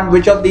technology fund,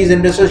 which of these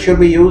indices should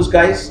we use,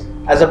 guys,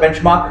 as a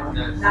benchmark?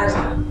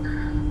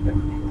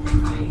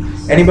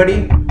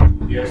 Anybody?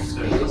 Yes,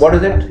 sir. What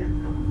is it?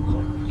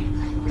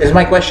 Is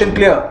my question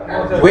clear?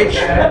 Which,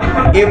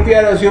 if we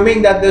are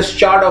assuming that this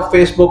chart of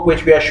Facebook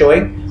which we are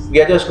showing,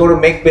 we are just going to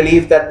make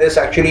believe that this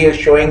actually is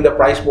showing the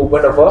price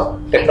movement of a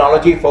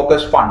technology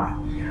focused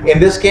fund. In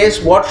this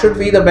case, what should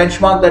be the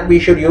benchmark that we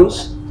should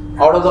use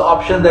out of the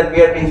options that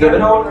we are being given?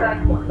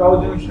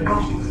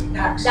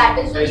 That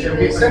is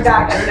the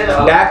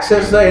DAX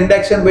is the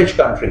index in which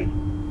country?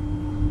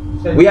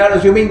 We are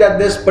assuming that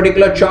this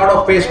particular chart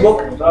of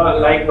Facebook.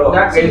 Facebook.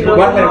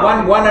 1 minute,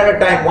 one at a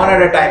time,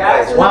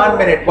 guys. 1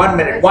 minute,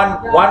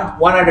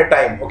 one at a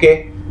time.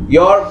 Okay.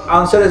 Your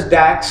answer is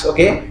DAX.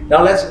 Okay.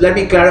 Now let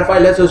me clarify.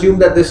 Let's assume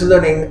that this is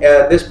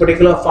this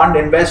particular fund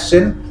invests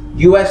in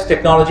US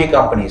technology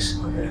companies.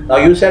 Now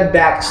you said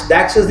DAX.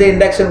 DAX is the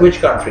index in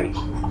which country?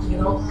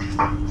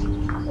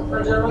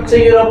 It's a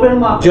European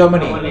market.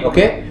 Germany.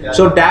 Okay.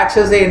 So DAX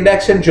is the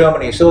index in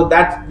Germany. So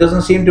that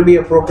doesn't seem to be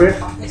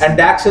appropriate. And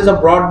DAX is a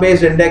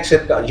broad-based index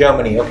in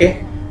Germany.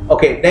 Okay.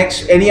 Okay.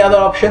 Next, any other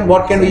option?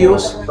 What can we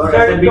use?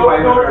 S&P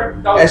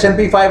 500.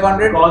 S&P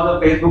 500.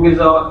 Because Facebook is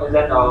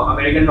an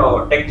American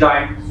tech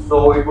giant,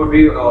 so it would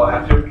be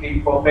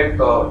absolutely perfect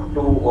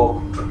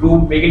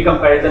to make in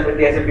comparison with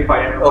the S&P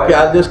 500. Okay,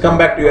 I'll just come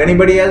back to you.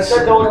 Anybody else?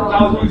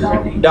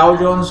 Dow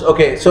Jones.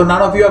 Okay, so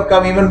none of you have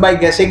come, even by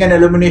guessing and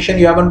elimination,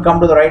 you haven't come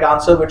to the right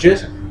answer, which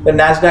is the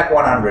NASDAQ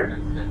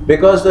 100.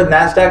 Because the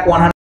NASDAQ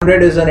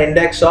 100 is an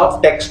index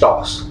of tech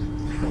stocks.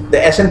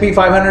 The S&P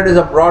 500 is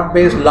a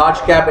broad-based large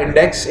cap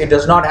index. It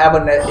does not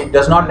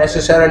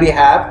necessarily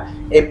have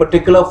a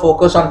particular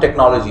focus on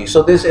technology.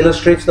 So this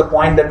illustrates the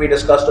point that we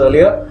discussed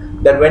earlier,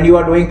 that when you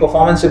are doing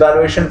performance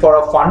evaluation for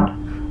a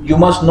fund, you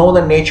must know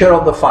the nature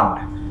of the fund,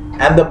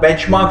 and the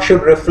benchmark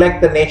should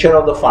reflect the nature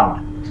of the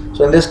fund.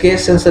 So in this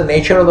case, since the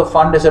nature of the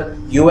fund is a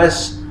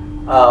US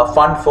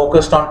fund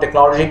focused on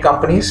technology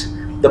companies,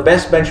 the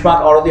best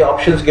benchmark out of the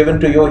options given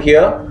to you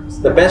here,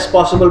 the best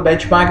possible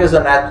benchmark is the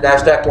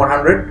NASDAQ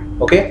 100.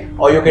 Okay,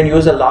 or you can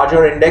use a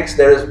larger index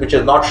which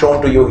is not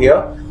shown to you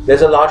here.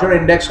 There's a larger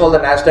index called the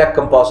NASDAQ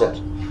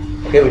Composite,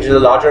 okay, which is a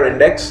larger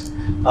index,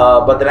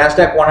 but the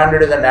NASDAQ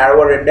 100 is a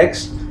narrower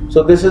index.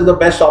 So this is the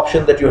best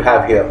option that you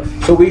have here.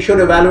 So we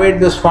should evaluate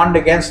this fund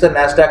against the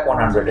NASDAQ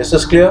 100. Is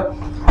this clear?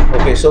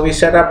 Okay, so we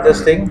set up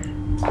this thing.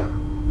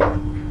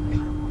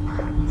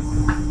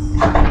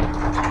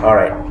 All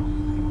right.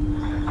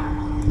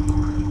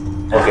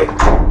 Okay.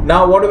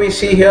 Now what do we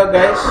see here,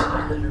 guys?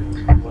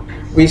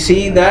 We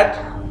see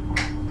that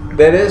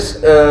there is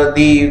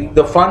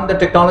the fund, the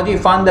technology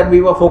fund that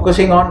we were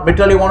focusing on.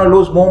 Mittal, you want to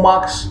lose more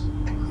marks?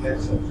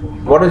 Yes, sir.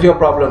 What is your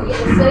problem? Yes,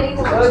 sir, you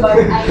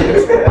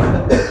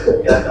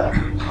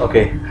want.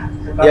 Okay.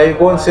 Yeah, you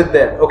go and sit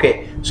there.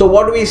 Okay. So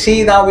what do we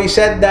see now? We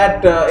said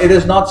that it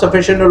is not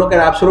sufficient to look at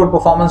absolute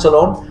performance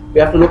alone. We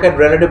have to look at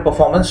relative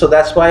performance. So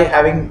that's why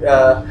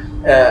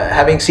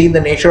having seen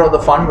the nature of the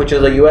fund, which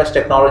is a US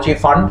technology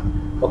fund.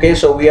 Okay.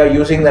 So we are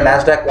using the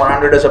Nasdaq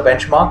 100 as a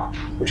benchmark,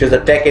 which is a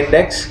tech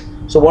index.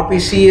 So what we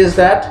see is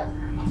that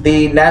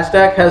the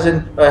Nasdaq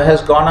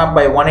has gone up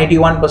by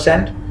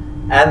 181%,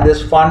 and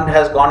this fund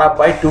has gone up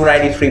by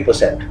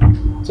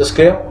 293%. Is this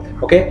clear?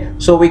 Okay,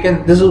 so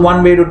this is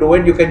one way to do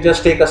it. You can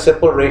just take a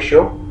simple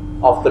ratio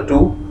of the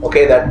two,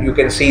 okay, that you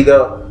can see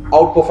the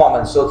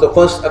outperformance. So the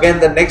first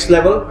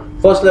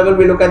level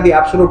we look at the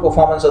absolute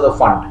performance of the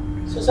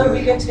fund. So sir,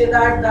 we can say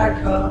that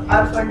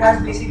our fund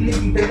has basically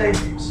beaten the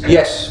index.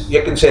 Yes,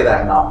 you can say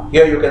that now.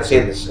 Here you can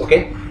say this,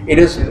 okay. It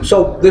is,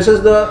 so this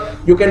is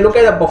you can look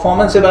at a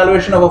performance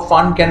evaluation of a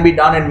fund can be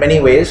done in many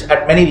ways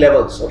at many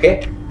levels,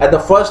 okay. At the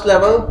first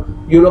level,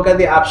 you look at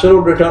the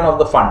absolute return of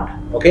the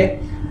fund, okay.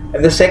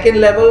 At the second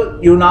level,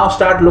 you now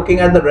start looking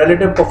at the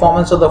relative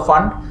performance of the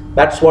fund.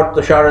 That's what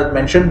Tushar has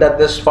mentioned, that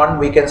this fund,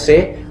 we can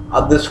say,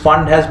 this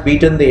fund has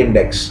beaten the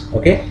index,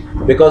 okay?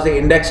 Because the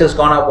index has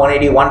gone up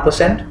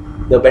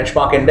 181%, the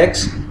benchmark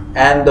index,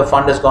 and the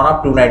fund has gone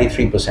up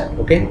 293%,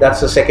 okay? That's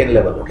the second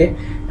level, okay?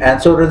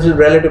 And so this is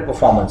relative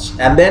performance.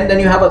 And then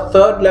you have a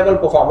third level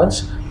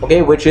performance,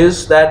 okay, which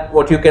is that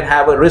what you can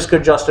have a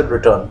risk-adjusted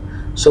return.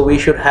 So we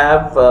should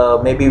have,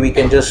 maybe we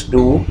can just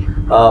do,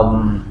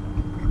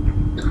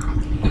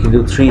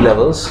 three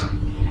levels.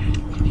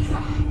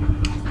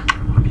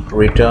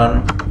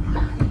 Return,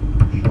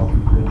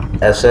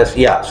 assess,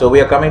 yeah. So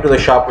we are coming to the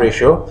Sharpe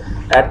ratio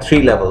at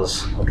 3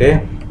 levels,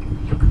 okay.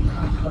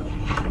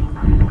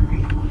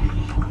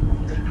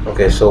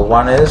 Okay, so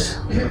 1 is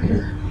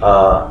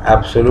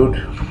absolute,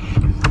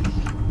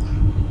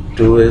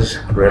 2 is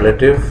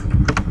relative,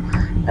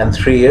 and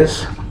 3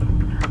 is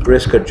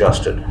risk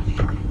adjusted.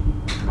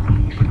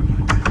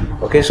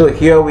 Okay, so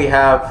here we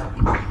have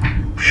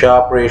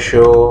Sharpe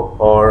ratio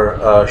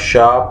or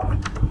Sharpe,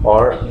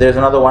 or there's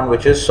another one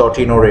which is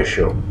Sortino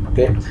ratio.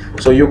 Okay,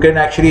 so you can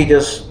actually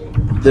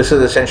this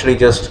is essentially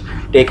just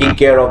taking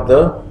care of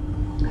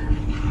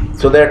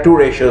so there are 2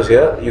 ratios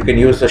here. You can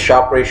use the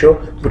Sharpe ratio,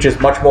 which is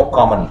much more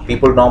common.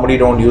 People normally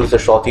don't use the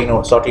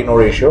Sortino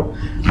ratio,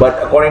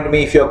 but according to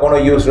me, if you're going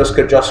to use risk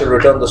adjusted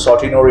return, the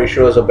Sortino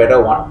ratio is a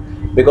better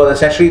one, because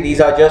essentially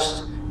these are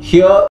just,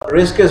 here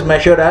risk is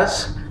measured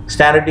as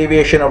standard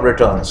deviation of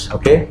returns,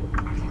 okay.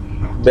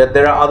 But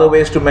there are other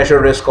ways to measure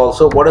risk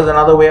also. What is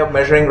another way of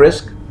measuring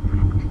risk?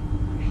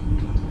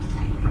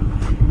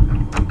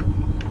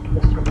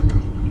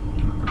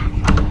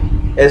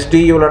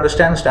 SD, you will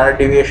understand, standard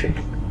deviation.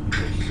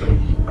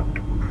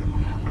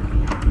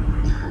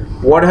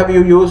 What have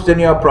you used in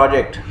your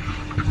project?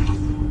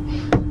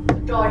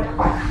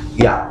 Drawdown.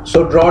 Yeah,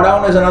 so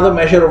drawdown is another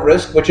measure of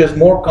risk, which is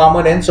more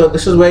common in, so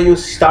this is where you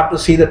start to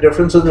see the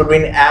differences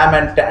between AM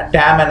and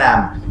TAM and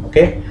AM,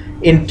 okay.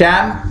 In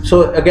TAM,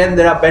 so again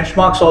there are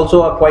benchmarks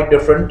also are quite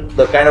different,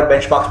 the kind of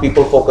benchmarks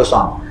people focus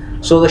on.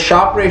 So the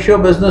Sharpe ratio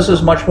business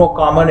is much more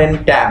common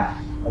in TAM,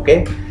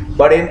 okay.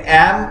 But in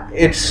AM,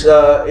 it's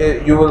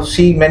you will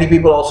see many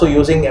people also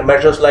using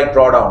measures like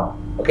drawdown,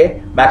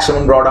 okay.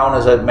 Maximum drawdown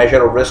is a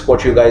measure of risk,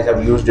 what you guys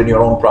have used in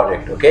your own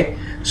project, okay.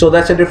 So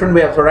that's a different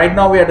way. So right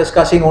now we are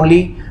discussing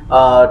only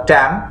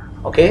TAM,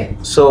 okay.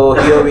 So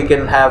here we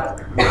can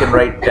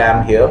write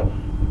TAM here.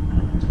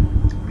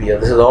 Yeah,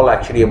 this is all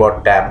actually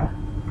about TAM.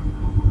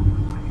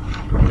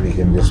 We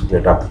can just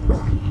split up.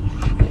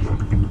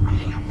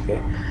 Okay.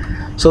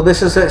 So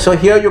this is so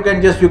here you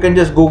can just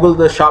Google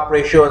the Sharpe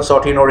ratio and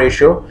Sortino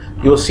ratio.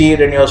 You'll see it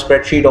in your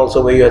spreadsheet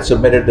also where you had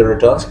submitted the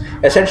returns.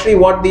 Essentially,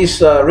 what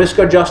these risk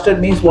adjusted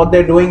means, what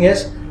they're doing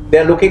is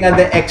they're looking at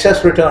the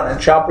excess return. In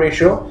Sharpe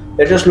ratio,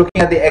 they're just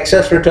looking at the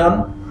excess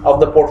return of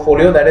the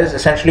portfolio. That is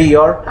essentially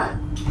your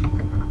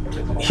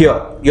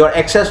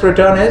excess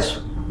return is,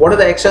 what is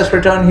the excess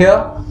return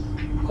here?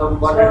 So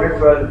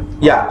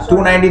 112. Yeah,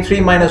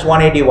 293 minus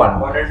 181.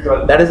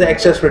 112. That is the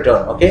excess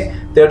return, okay?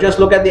 They'll just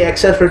look at the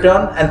excess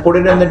return and put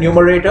it in the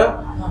numerator,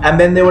 and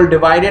then they will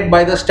divide it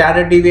by the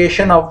standard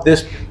deviation of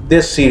this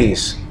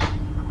series.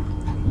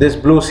 This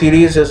blue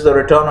series is the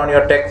return on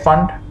your tech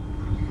fund.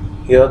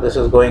 Here, this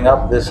is going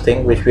up, this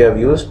thing which we have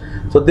used.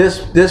 So this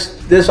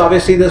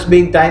obviously, this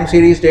being time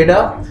series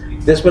data,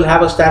 this will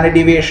have a standard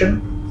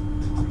deviation.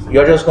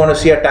 You're just going to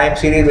see a time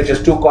series which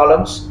is 2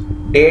 columns,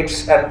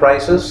 dates and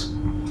prices.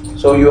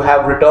 So you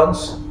have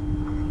returns.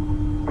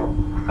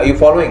 Are you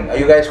following? Are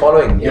you guys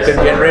following? Yes, you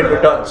can generate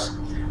returns.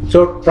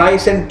 So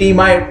price and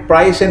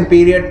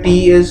period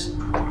T is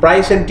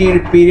price and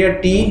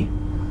period T,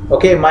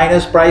 okay,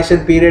 minus price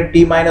and period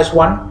T minus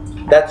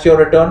 1. That's your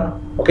return.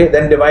 Okay,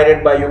 then you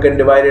can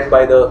divide it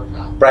by the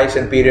price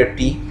and period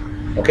T.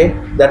 Okay,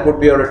 that would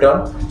be your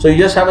return. So you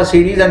just have a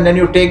series, and then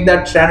you take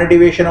that standard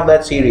deviation of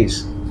that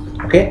series.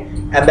 Okay,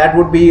 and that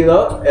would be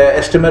the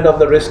estimate of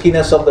the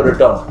riskiness of the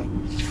return.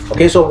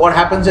 Okay, so what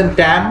happens in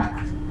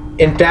TAM?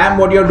 In TAM,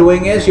 what you're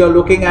doing is you're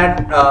looking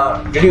at,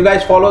 did you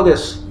guys follow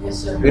this? Yes.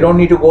 Yes, sir. We don't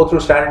need to go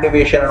through standard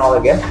deviation and all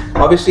again.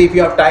 Obviously, if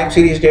you have time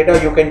series data,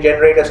 you can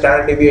generate a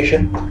standard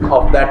deviation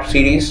of that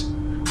series.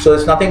 So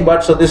it's nothing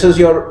but, so this is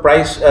your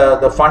price,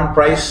 the fund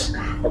price,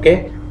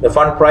 okay, the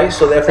fund price.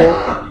 So therefore,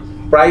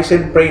 price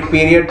in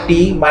period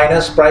T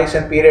minus price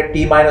in period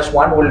T minus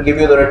 1 will give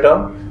you the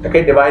return,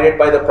 okay, divided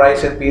by the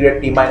price in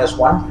period T minus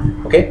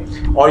 1, okay.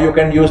 Or you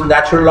can use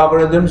natural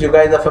logarithms. You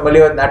guys are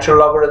familiar with natural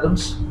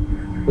logarithms?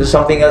 This is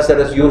something else that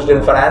is used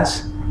in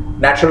finance.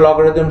 Natural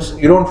logarithms,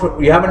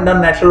 you haven't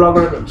done natural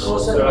logarithms? No,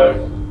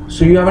 sir.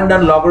 So you haven't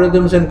done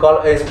logarithms in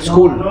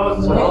school?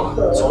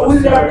 No. School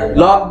we are done.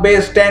 Log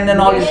base 10 and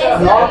all this?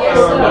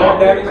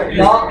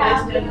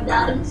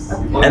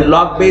 And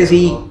log base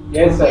E.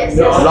 Yes, sir. Yes,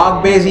 sir.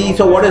 Log base E,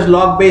 so what is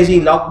log base E?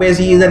 Log base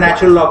E is a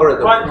natural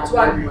logarithm. It's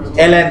one.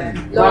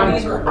 ln. Log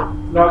is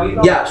one.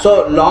 Log. Yeah,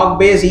 so log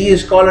base E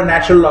is called a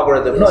natural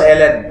logarithm, no,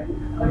 ln.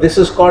 This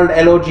is called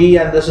log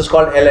and this is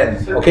called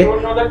ln, So okay? you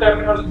don't know the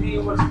terminology.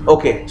 You must.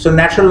 Okay, so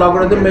natural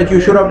logarithm, but you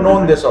should have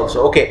known this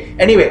also. Okay,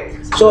 anyway,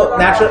 so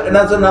natural,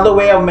 that's another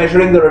way of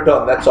measuring the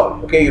return, that's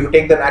all. Okay, you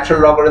take the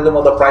natural logarithm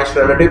of the price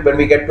relative. When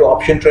we get to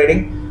option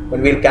trading,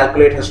 when we'll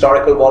calculate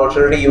historical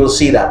volatility, you will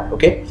see that,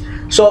 okay?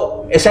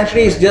 So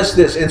essentially it's just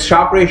this. In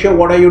Sharpe ratio,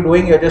 what are you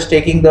doing? You're just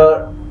taking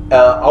the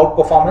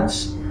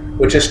outperformance,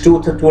 which is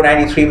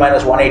 293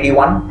 minus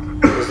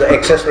 181, is the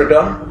excess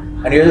return,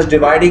 and you're just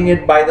dividing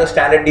it by the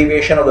standard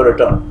deviation of the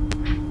return,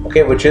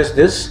 okay, which is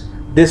this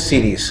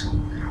series.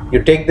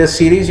 You take this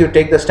series, you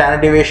take the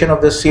standard deviation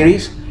of this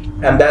series,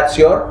 and that's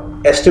your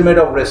estimate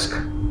of risk.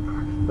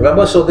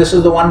 Remember, so this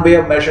is the one way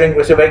of measuring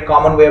risk, a very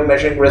common way of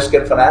measuring risk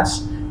in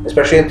finance,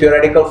 especially in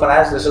theoretical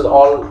finance. This is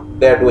all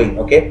they're doing,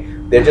 okay?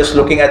 They're just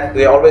looking at,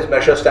 they always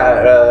measure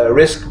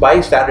risk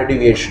by standard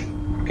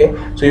deviation, okay?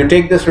 So you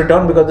take this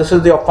return because this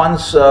is your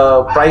fund's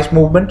price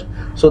movement.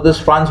 So this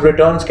fund's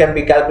returns can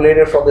be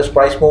calculated from this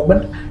price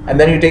movement, and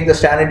then you take the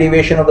standard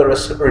deviation of the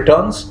risk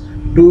returns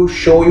to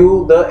show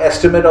you the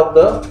estimate of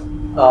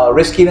the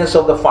riskiness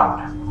of the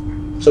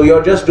fund. So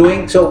you're just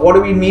doing, so what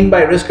do we mean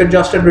by risk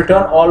adjusted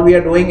return? All we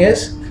are doing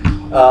is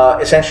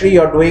essentially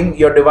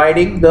you're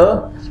dividing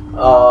the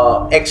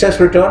excess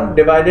return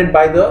divided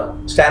by the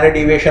standard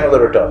deviation of the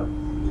return.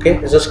 Okay,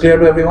 is this clear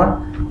to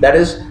everyone? That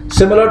is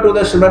similar to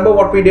this. Remember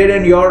what we did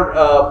in your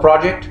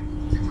project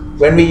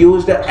when we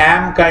used the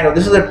AM kind of,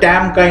 this is a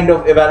TAM kind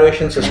of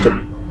evaluation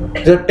system.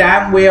 It's a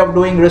TAM way of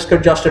doing risk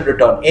adjusted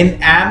return.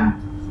 In AM,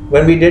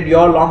 when we did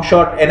your long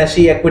short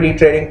NSE equity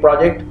trading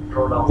project,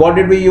 what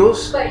did we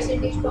use?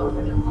 Percentage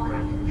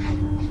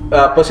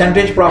profit.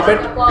 Percentage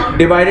profit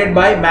divided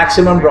by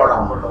maximum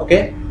drawdown,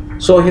 okay?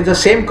 So it's the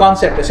same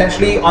concept.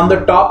 Essentially on the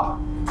top,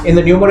 in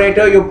the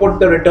numerator, you put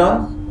the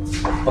return.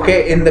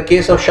 Okay, in the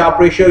case of Sharpe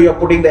ratio, you're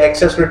putting the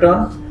excess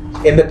return.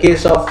 In the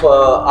case of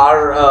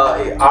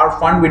our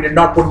fund, we did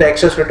not put the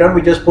excess return,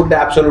 we just put the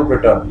absolute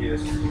return.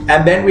 Yes.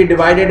 And then we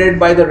divided it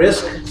by the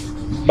risk,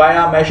 by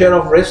our measure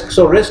of risk.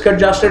 So risk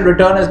adjusted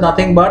return is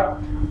nothing but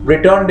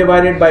return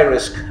divided by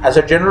risk. As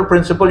a general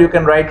principle, you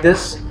can write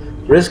this.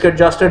 Risk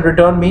adjusted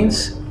return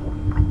means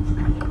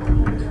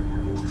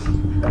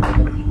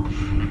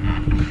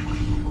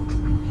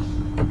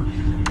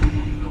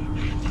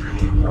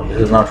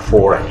this is not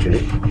 4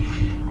 actually.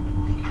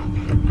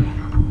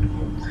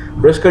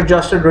 Risk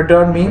adjusted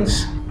return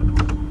means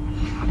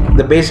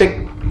the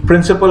basic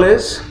principle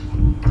is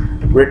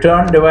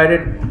return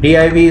divided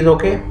DIV is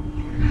okay.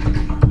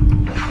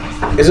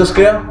 Is this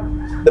clear?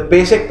 The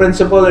basic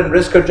principle in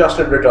risk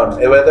adjusted return,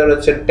 whether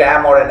it's in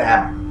TAM or in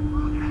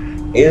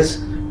AM,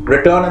 is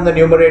return in the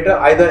numerator,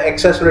 either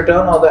excess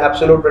return or the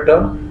absolute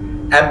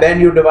return, and then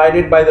you divide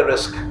it by the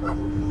risk.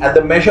 And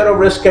the measure of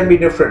risk can be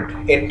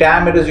different. In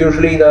TAM, it is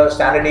usually the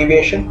standard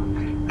deviation,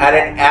 and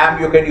in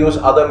AM, you can use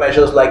other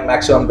measures like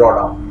maximum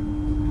drawdown.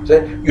 So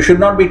you should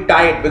not be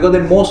tied, because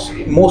in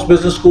most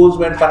business schools,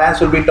 when finance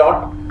will be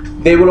taught,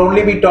 they will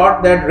only be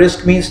taught that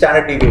risk means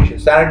standard deviation.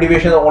 Standard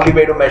deviation is the only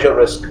way to measure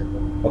risk.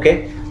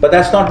 Okay, but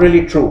that's not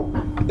really true.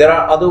 There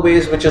are other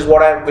ways, which is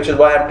why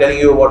I'm telling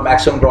you about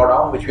maximum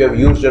drawdown, which we have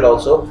used it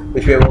also,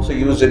 which we have also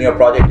used in your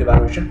project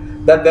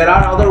evaluation. That there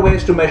are other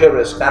ways to measure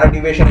risk. Standard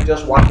deviation is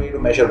just one way to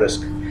measure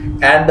risk.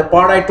 And the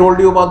part I told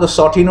you about the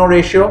Sortino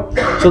ratio,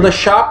 so the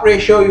Sharpe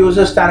ratio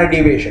uses standard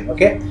deviation,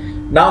 okay?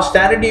 Now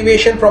standard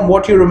deviation, from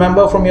what you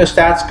remember from your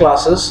stats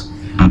classes,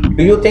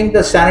 do you think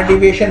the standard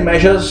deviation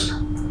measures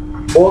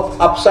both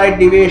upside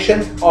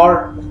deviation,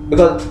 or,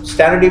 because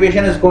standard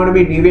deviation is going to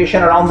be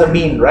deviation around the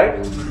mean, right?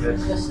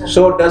 Yes, sir.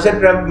 So does it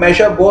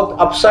measure both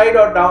upside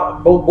or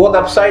down, both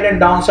upside and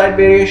downside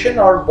variation,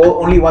 or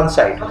only one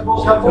side?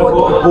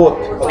 Both,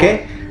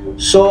 okay?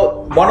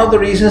 So one of the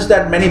reasons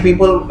that many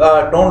people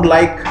don't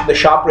like the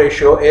Sharpe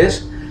ratio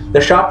is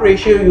the Sharpe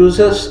ratio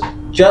uses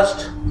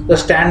just the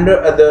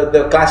standard,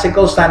 the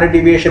classical standard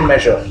deviation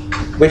measure,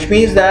 which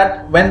means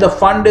that when the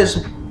fund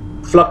is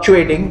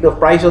fluctuating, the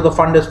price of the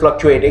fund is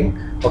fluctuating,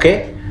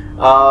 okay,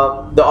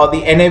 or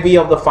the NAV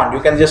of the fund,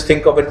 you can just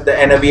think of it, the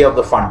NAV of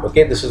the fund,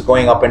 okay, this is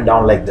going up and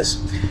down like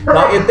this.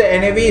 Now if the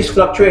NAV is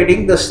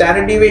fluctuating, the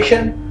standard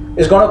deviation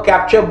is going to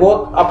capture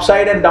both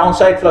upside and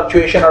downside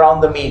fluctuation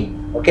around the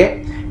mean,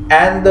 okay.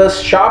 and the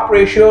Sharpe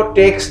ratio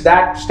takes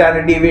that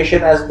standard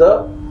deviation as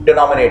the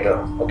denominator,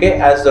 okay,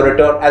 as the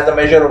return, as the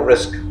measure of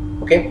risk,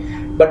 okay.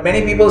 But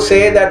many people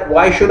say that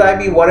why should I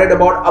be worried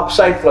about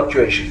upside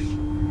fluctuation?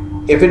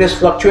 If it is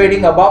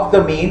fluctuating above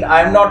the mean,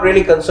 I'm not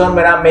really concerned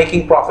when I'm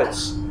making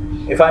profits.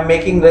 If I'm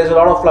making, there's a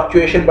lot of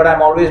fluctuation, but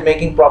I'm always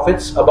making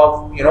profits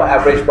above,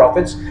 average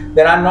profits,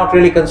 then I'm not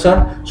really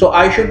concerned. So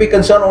I should be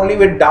concerned only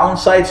with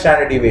downside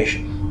standard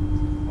deviation.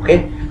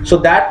 Okay, so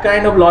that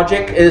kind of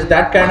logic is,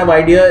 that kind of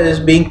idea is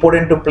being put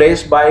into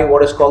place by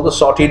what is called the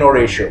Sortino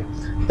ratio.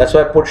 That's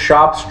why I put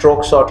Sharpe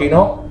stroke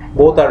Sortino.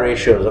 Both are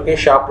ratios. Okay,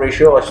 Sharpe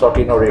ratio or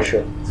Sortino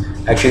ratio.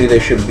 Actually, they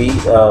should be.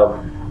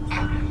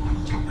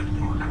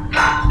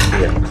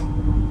 Yeah,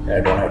 I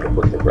don't have to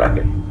put the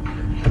bracket.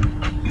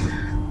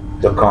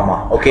 The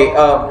comma. Okay.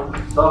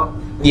 So,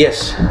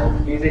 Yes.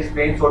 please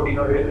explain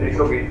Sortino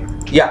ratio again.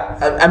 Yeah,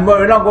 and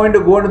we're not going to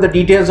go into the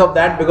details of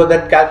that because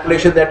that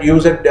calculation that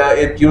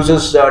it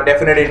uses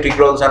definite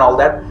integrals and all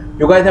that.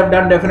 You guys have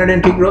done definite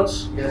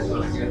integrals? Yes,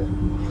 sir.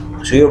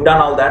 So you've done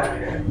all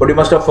that, but you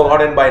must have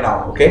forgotten by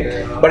now,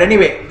 okay? But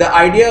anyway, the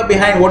idea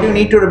behind what you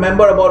need to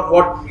remember about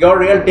what your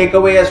real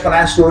takeaway as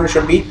finance students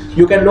should be,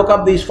 you can look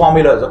up these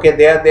formulas, okay?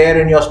 They are there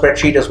in your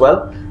spreadsheet as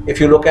well. If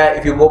you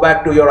go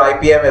back to your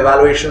IPM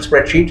evaluation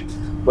spreadsheet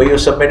where you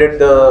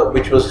submitted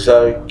which was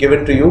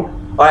given to you,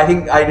 or I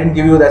think I didn't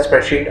give you that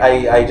spreadsheet,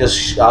 I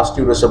just asked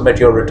you to submit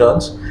your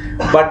returns.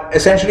 But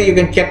essentially you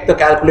can check the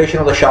calculation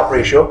of the Sharpe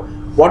ratio.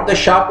 What the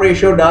Sharpe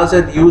ratio does,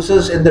 it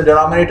uses in the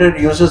denominator, it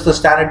uses the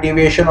standard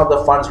deviation of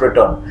the fund's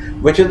return,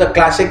 which is the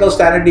classical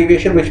standard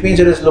deviation, which means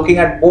it is looking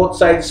at both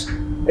sides,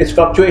 its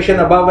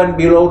fluctuation above and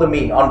below the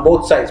mean on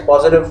both sides,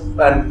 positive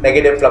and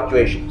negative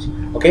fluctuations.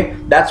 Okay,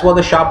 that's what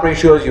the Sharpe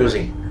ratio is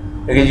using.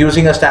 It is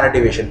using a standard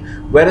deviation.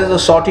 Whereas the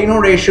Sortino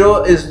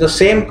ratio is the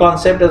same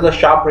concept as the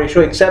Sharpe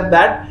ratio, except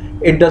that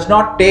it does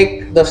not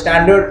take the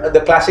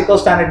classical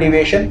standard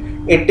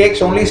deviation. It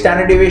takes only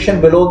standard deviation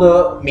below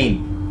the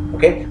mean.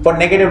 Okay, for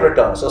negative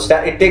returns. So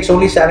it takes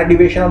only standard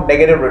deviation of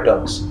negative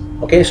returns.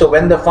 Okay, so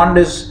when the fund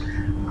is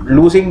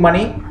losing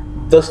money,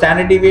 the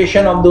standard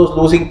deviation of those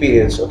losing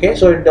periods. Okay,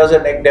 so it does a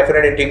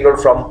definite integral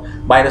from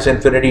minus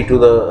infinity to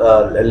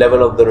the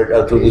level of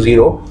to the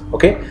zero.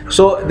 Okay,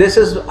 so this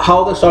is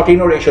how the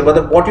Sortino ratio.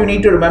 But what you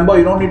need to remember,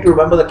 you don't need to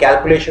remember the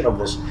calculation of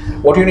this.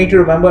 What you need to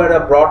remember at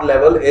a broad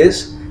level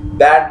is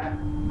that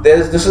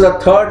this is a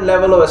third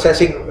level of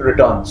assessing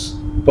returns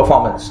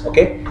performance.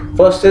 Okay,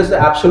 first is the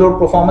absolute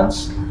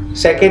performance.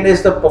 Second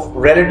is the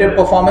relative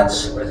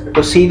performance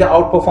to see the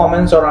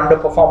outperformance or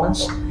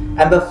underperformance,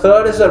 and the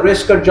third is the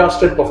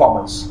risk-adjusted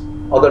performance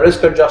or the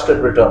risk-adjusted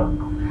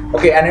return.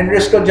 Okay, and in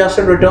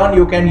risk-adjusted return,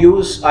 you can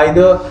use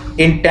either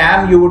in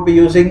TAM, you would be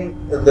using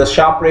the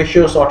Sharpe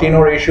ratio,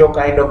 Sortino ratio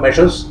kind of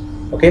measures.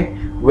 Okay,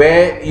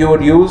 where you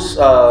would use.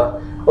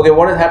 Okay,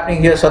 what is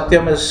happening here?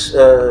 Satyam is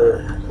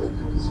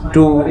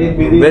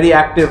very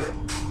active.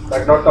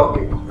 But not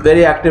talking.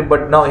 Very active,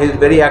 but no, he's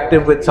very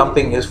active with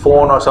something, his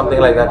phone or something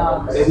like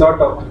that. He's not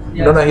talking.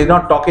 No, he's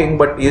not talking,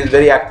 but he's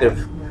very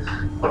active.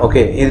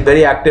 Okay, he's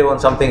very active on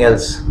something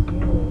else.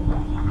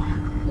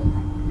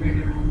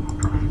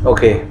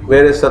 Okay,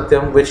 where is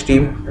Satyam? Which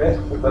team? Yes,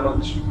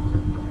 Tanuj.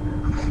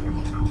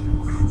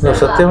 No,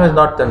 Satyam is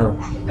not Tanu.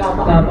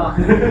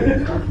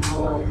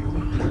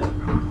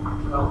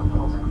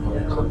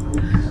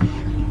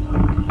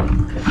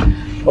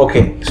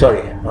 Okay,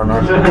 sorry, or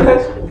not.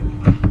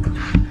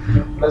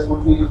 Plus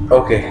would be.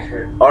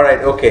 Okay, all right,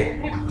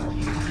 okay.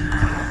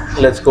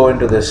 Let's go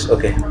into this.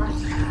 Okay.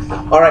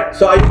 All right.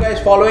 So are you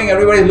guys following?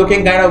 Everybody's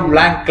looking kind of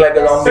blank, like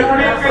a zombie.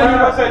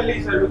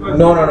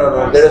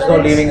 No. There is no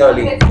leaving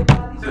early.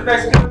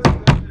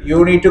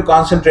 You need to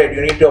concentrate.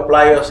 You need to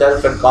apply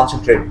yourself and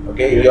concentrate.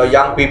 Okay. You're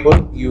young people.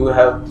 You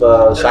have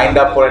signed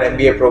up for an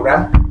MBA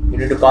program. You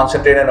need to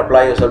concentrate and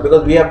apply yourself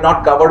because we have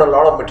not covered a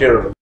lot of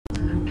material.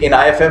 In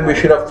IFM, we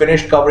should have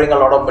finished covering a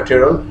lot of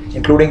material,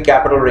 including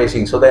capital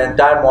raising. So the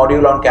entire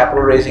module on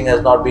capital raising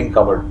has not been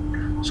covered.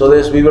 So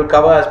we will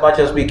cover as much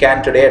as we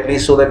can today, at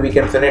least so that we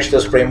can finish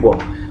this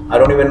framework. I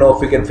don't even know if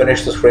we can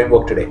finish this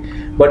framework today.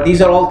 But these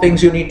are all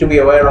things you need to be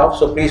aware of.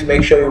 So please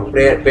make sure you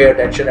pay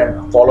attention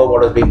and follow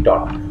what is being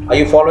taught. Are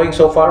you following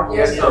so far?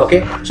 Yes, sir.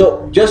 Okay.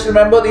 So just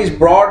remember these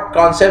broad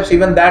concepts.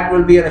 Even that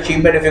will be an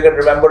achievement if you can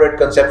remember it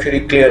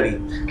conceptually clearly.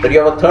 But you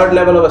have a third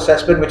level of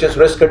assessment, which is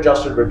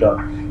risk-adjusted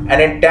return.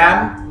 And in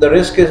TAM, the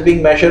risk is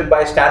being measured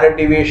by standard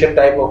deviation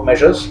type of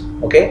measures.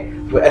 Okay.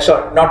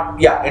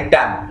 In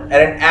TAM. And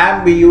in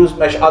AM, we use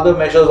other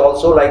measures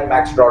also like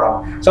max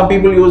drawdown. Some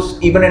people use,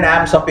 even in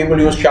AM, some people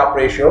use Sharpe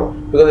ratio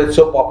because it's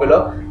so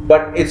popular.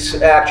 But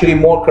it's actually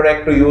more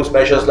correct to use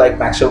measures like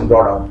maximum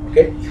drawdown.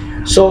 Okay.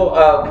 So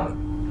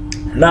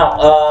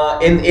now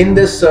in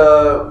this,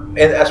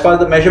 as far as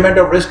the measurement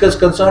of risk is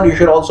concerned, you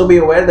should also be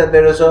aware that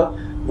there is a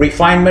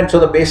refinement. So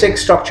the basic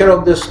structure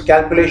of this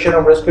calculation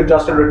of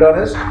risk-adjusted return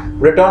is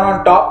return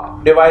on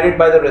top divided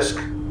by the risk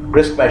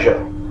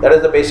measure. That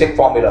is the basic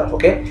formula.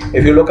 Okay.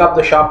 If you look up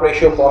the Sharpe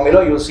ratio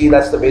formula, you'll see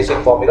that's the basic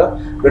formula.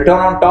 Return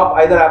on top,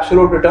 either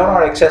absolute return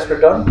or excess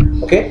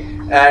return. Okay.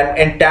 And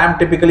in TAM,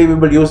 typically we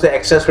will use the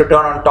excess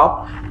return on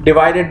top.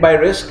 divided by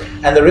risk,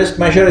 and the risk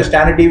measure is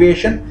standard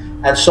deviation,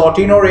 and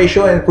Sortino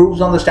ratio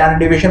improves on the standard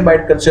deviation by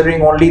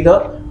considering only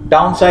the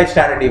downside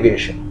standard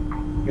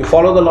deviation. You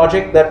follow the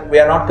logic that we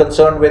are not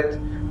concerned with,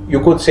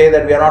 you could say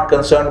that we are not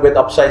concerned with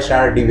upside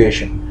standard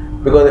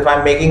deviation, because if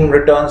I'm making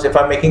returns, if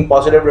I'm making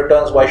positive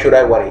returns, why should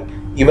I worry,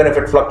 even if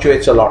it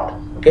fluctuates a lot?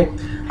 Okay,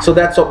 so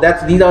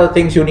these are the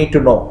things you need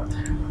to know.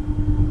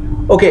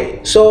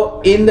 Okay,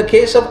 so in the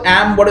case of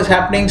AM, what is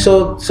happening?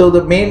 So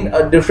the main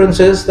difference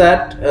is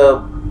that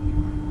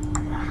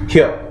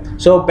here.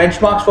 So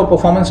benchmarks for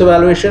performance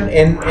evaluation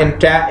in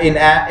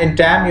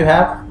TAM you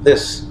have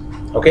this.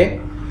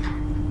 Okay,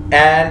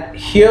 and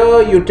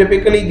here you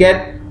typically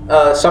get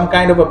some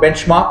kind of a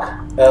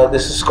benchmark.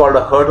 This is called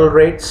a hurdle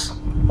rates.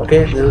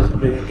 Okay,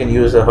 you can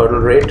use the hurdle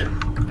rate.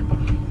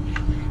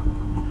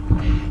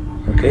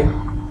 Okay.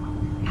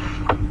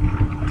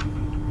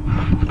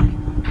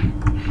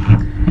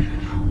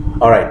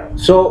 All right.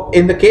 So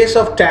in the case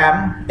of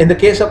TAM, in the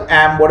case of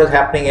AM, what is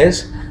happening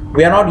is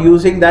we are not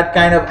using that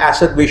kind of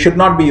asset. We should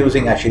not be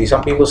using, actually.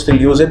 Some people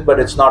still use it, but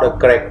it's not a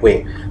correct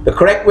way. The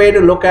correct way to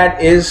look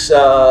at is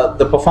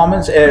the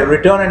performance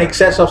return in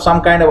excess of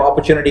some kind of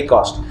opportunity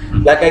cost.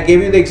 Like I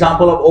gave you the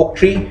example of Oak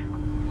Tree.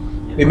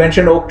 We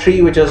mentioned Oak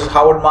Tree, which is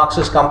Howard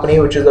Marks's company,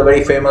 which is a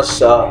very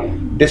famous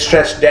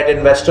distressed debt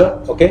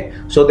investor. Okay,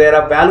 so they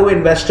are a value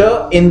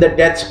investor in the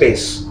debt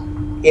space,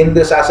 in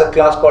this asset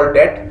class called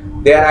debt.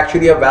 They are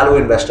actually a value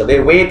investor.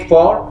 They wait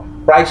for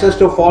prices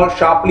to fall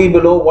sharply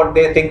below what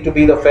they think to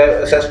be the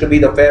assessed to be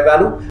the fair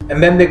value,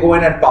 and then they go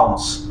in and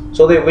pounce.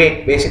 So they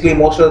wait. Basically,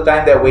 most of the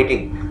time they're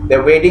waiting.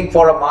 They're waiting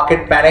for a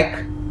market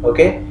panic,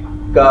 okay,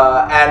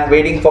 and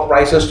waiting for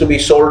prices to be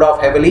sold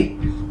off heavily,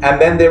 and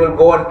then they will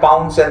go and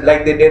pounce, and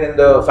like they did in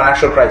the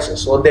financial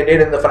crisis. What they did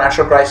in the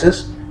financial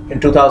crisis in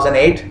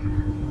 2008.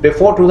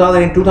 Before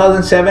 2000, in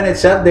 2007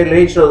 itself, they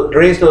raised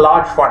a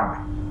large fund,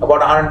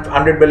 about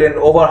 100 billion,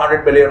 over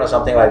 100 billion or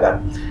something like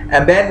that.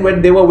 And then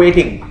when they were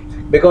waiting,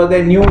 because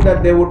they knew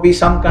that there would be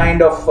some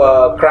kind of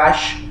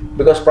crash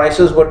because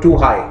prices were too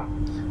high.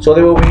 So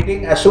they were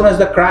waiting. As soon as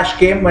the crash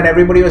came, when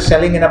everybody was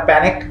selling in a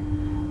panic,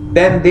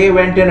 then they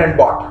went in and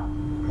bought,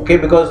 okay,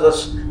 because the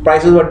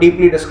prices were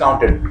deeply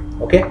discounted,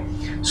 okay.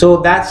 So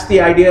that's the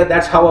idea.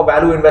 That's how a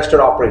value investor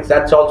operates.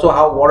 That's also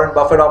how Warren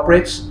Buffett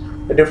operates.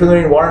 The difference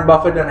between Warren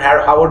Buffett and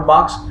Howard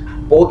Marks,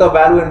 both are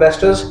value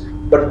investors,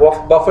 but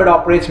Buffett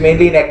operates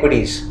mainly in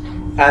equities,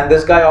 and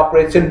this guy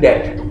operates in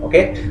debt,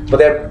 okay? But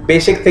their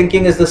basic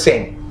thinking is the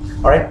same,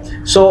 all right?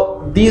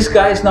 So these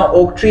guys, now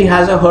Oak Tree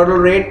has a hurdle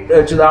rate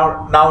which is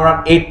now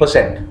around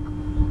 8%.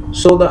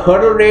 So the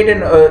hurdle rate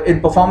in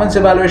performance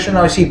evaluation,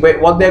 now you see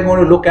what they're going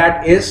to look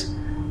at is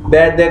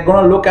that they're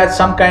going to look at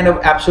some kind of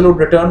absolute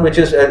return, which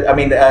is,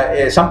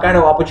 some kind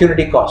of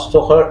opportunity cost.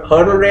 So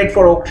hurdle rate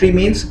for Oak Tree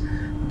means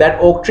that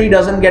Oak Tree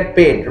doesn't get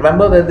paid.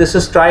 Remember that this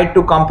is tied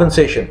to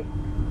compensation.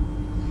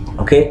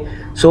 Okay,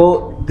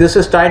 so this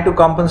is tied to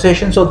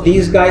compensation. So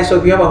these guys, so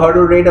if you have a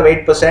hurdle rate of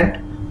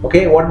 8%,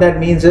 okay, what that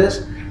means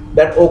is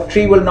that Oak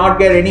Tree will not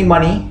get any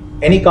money,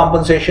 any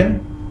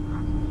compensation,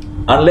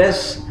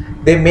 unless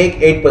they make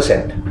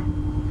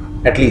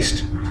 8% at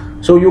least.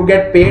 So you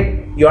get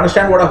paid. You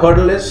understand what a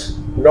hurdle is?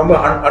 Remember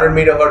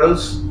 100-meter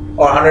hurdles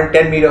or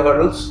 110-meter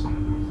hurdles,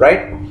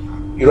 right?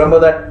 You remember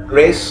that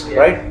race,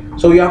 right?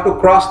 So you have to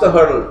cross the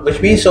hurdle,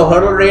 which means so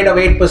hurdle rate of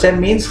 8%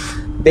 means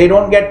they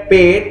don't get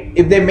paid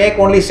if they make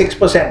only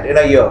 6% in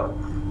a year.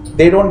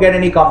 They don't get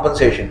any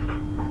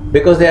compensation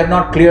because they have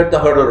not cleared the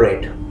hurdle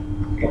rate.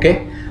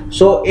 Okay,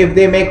 so if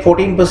they make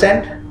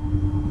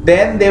 14%,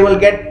 then they will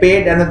get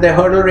paid, and if their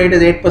hurdle rate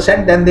is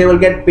 8%, then they will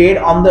get paid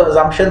on the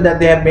assumption that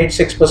they have made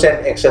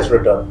 6% excess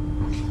return.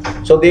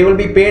 So they will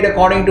be paid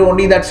according to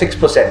only that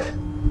 6%,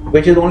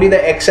 which is only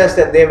the excess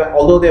that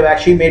although they've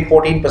actually made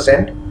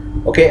 14%,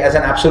 okay, as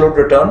an absolute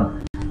return.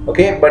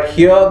 Okay, but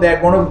here they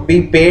are going to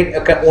be paid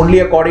only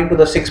according to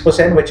the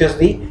 6%, which is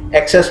the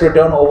excess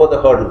return over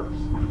the hurdle.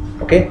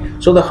 Okay,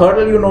 so the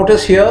hurdle, you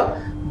notice here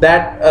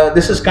that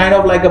this is kind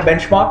of like a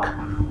benchmark.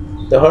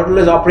 The hurdle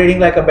is operating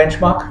like a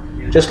benchmark.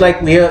 Just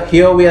like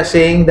here we are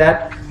saying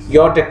that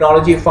your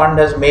technology fund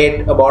has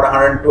made about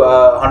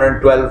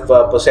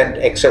 112%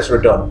 excess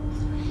return.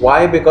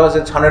 Why? Because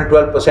it's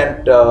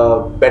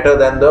 112% better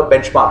than the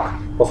benchmark.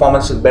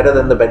 Performance is better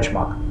than the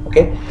benchmark.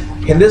 Okay.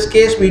 In this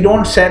case, we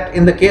don't set,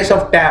 in the case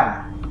of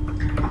TAM,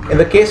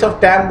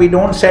 we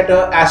don't set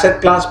a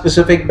asset class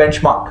specific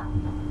benchmark.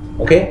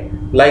 Okay.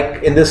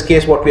 Like in this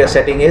case, what we are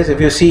setting is, if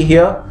you see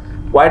here,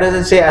 why does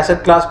it say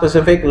asset class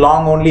specific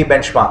long only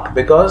benchmark?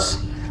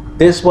 Because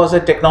this was a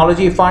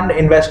technology fund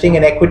investing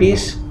in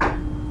equities.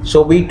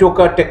 So we took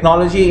a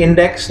technology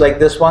index like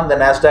this one, the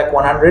NASDAQ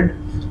 100.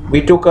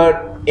 We took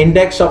a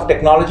index of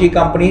technology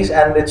companies,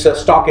 and it's a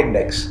stock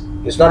index.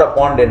 It's not a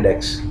bond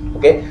index.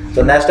 Okay,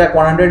 so NASDAQ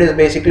 100 is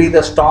basically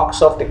the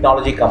stocks of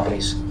technology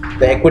companies,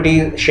 the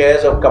equity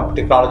shares of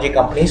technology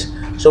companies.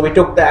 So we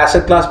took the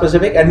asset class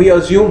specific, and we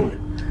assumed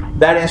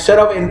that instead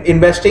of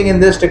investing in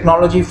this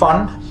technology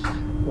fund,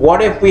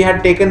 what if we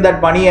had taken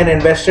that money and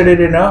invested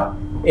it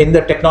in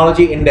the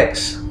technology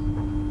index?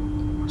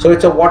 So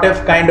it's a what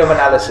if kind of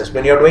analysis.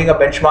 When you're doing a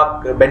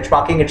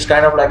benchmarking, it's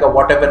kind of like a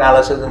what if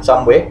analysis in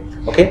some way.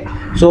 Okay,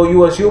 so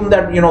you assume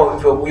that, you know,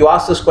 if you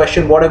ask this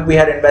question, what if we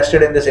had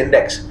invested in this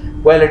index?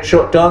 Well, it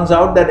turns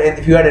out that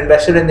if you had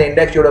invested in the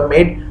index, you would have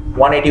made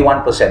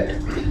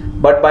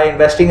 181%. But by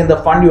investing in the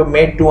fund, you have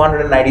made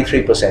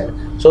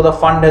 293%. So the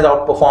fund has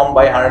outperformed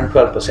by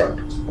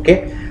 112%.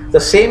 Okay, the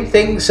same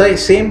thing,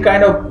 same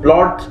kind of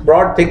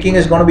broad thinking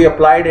is going to be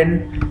applied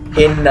in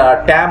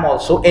TAM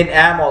also, in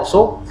AM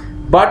also.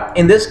 But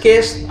in this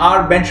case,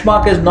 our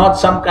benchmark is not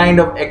some kind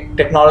of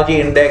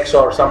technology index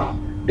or some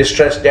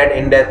distressed debt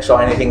index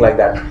or anything like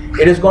that.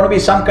 It is going to be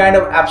some kind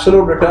of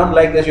absolute return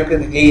like this. You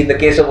can see in the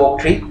case of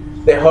Oaktree,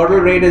 the hurdle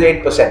rate is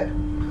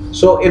 8%.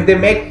 So if they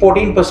make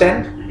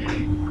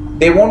 14%,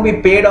 they won't be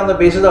paid on the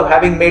basis of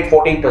having made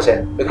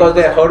 14% because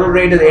their hurdle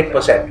rate is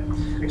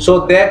 8%.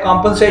 So their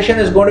compensation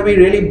is going to be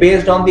really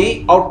based on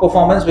the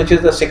outperformance, which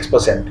is the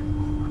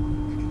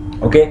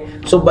 6%. Okay,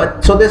 so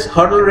this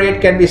hurdle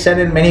rate can be set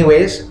in many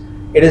ways.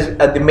 It is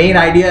the main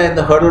idea in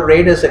the hurdle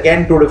rate is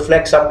again to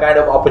reflect some kind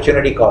of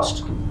opportunity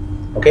cost.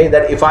 Okay,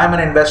 that if I'm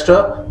an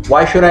investor,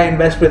 why should I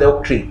invest with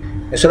Oaktree?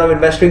 Instead of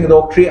investing with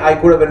Oaktree, I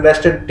could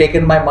have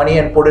taken my money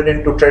and put it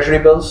into treasury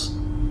bills.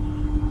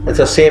 It's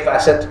a safe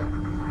asset.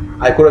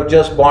 I could have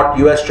just bought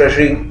US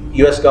Treasury,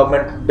 US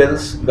government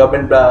bills,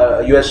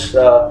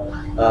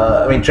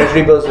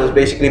 Treasury bills is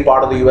basically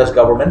part of the US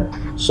government.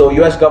 So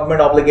US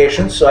government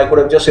obligations, so I could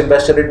have just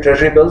invested in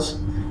treasury bills,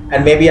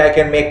 and maybe I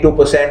can make 2%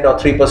 or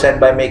 3%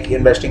 by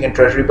investing in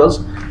treasury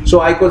bills. So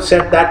I could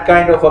set that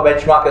kind of a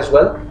benchmark as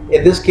well.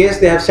 In this case,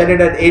 they have set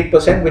it at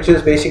 8%, which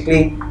is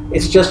basically,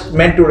 it's just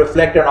meant to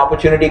reflect an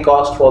opportunity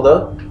cost for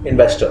the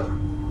investor.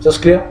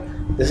 Just clear?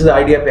 This is the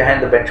idea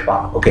behind the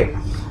benchmark. Okay.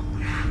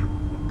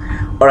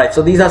 All right,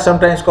 so these are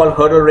sometimes called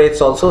hurdle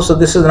rates also. So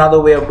this is another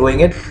way of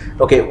doing it.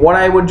 Okay, what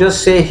I would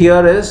just say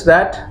here is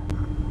that,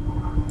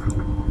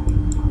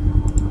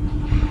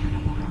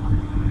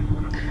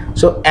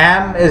 so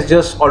AM is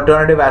just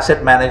alternative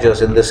asset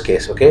managers in this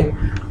case. Okay,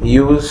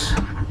 use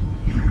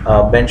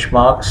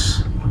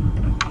benchmarks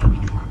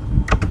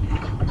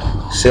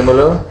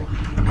similar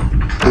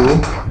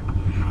to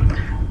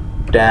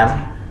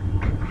TAM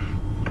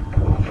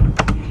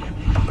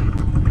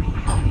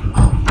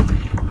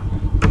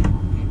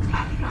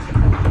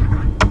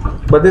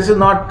but this is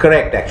not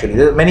correct actually.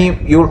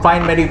 You will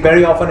find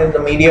very often in the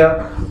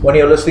media when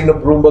you're listening to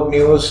Bloomberg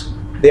News,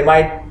 they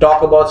might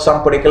talk about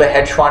some particular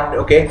hedge fund.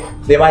 Okay,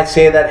 they might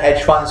say that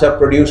hedge funds have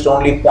produced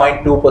only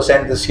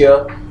 0.2% this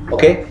year.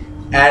 Okay,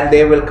 and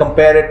they will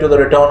compare it to the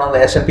return on the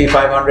S&P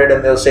 500,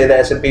 and they'll say the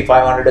S&P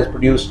 500 has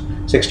produced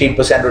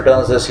 16%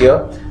 returns this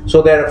year.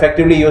 So they're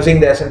effectively using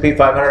the S&P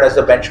 500 as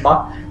the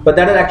benchmark, but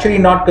that is actually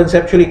not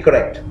conceptually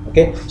correct.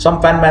 Okay, some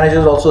fund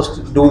managers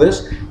also do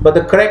this, but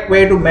the correct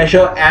way to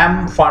measure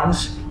AM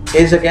funds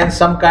is again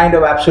some kind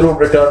of absolute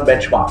return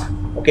benchmark.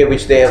 Okay,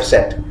 which they have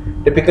set.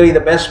 Typically, the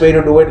best way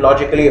to do it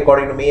logically,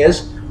 according to me,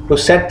 is to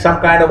set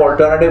some kind of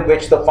alternative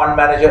which the fund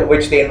manager,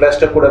 which the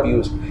investor could have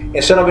used.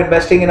 Instead of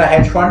investing in a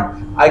hedge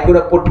fund, I could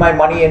have put my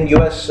money in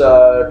US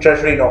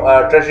treasury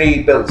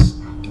bills.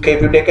 Okay,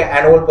 if you take an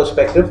annual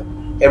perspective,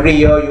 every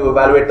year you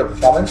evaluate the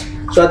performance.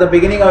 So at the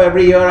beginning of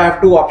every year, I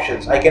have two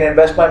options. I can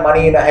invest my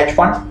money in a hedge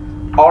fund,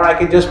 or I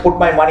can just put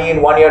my money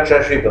in 1 year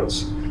treasury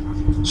bills.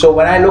 So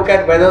when I look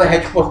at whether the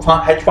hedge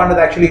fund has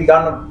actually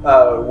done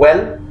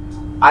well,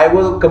 I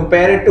will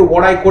compare it to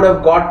what I could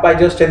have got by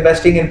just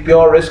investing in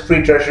pure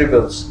risk-free treasury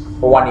bills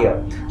for 1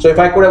 year. So if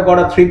I could have got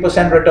a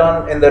 3%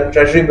 return in the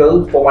treasury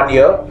bill for 1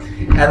 year,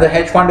 and the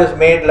hedge fund has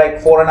made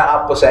like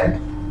 4.5%,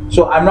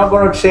 so I'm not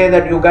going to say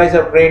that you guys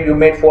are great, you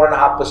made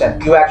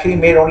 4.5%. You actually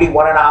made only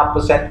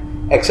 1.5%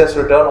 excess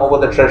return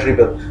over the treasury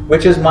bill,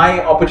 which is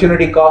my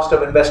opportunity cost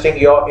of investing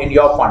in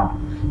your fund.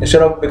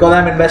 Instead of, because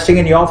I'm investing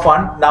in your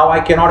fund, now I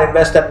cannot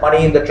invest that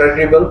money in the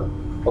treasury bill.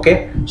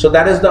 Okay, so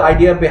that is the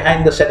idea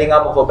behind the setting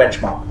up of a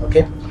benchmark.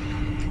 Okay,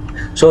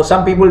 so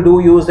some people do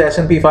use the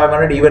S&P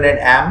 500 even in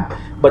AM,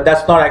 but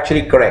that's not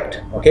actually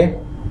correct. Okay,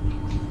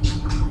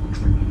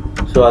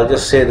 so I'll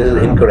just say this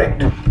is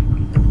incorrect.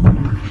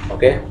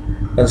 Okay,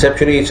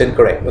 conceptually it's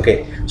incorrect.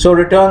 Okay, so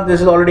return, this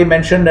is already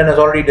mentioned and is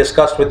already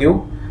discussed with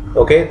you.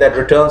 Okay, that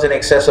returns in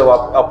excess of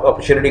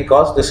opportunity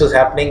cost. This is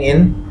happening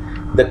in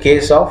the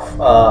case of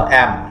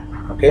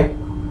AM. Okay,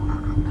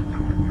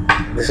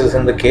 this is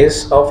in the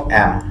case of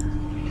AM.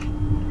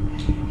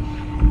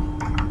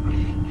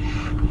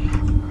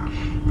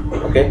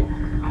 Okay,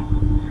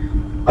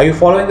 are you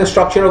following the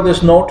structure of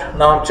this note?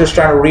 Now I'm just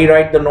trying to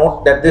rewrite the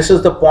note that this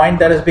is the point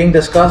that is being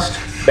discussed,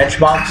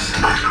 benchmarks,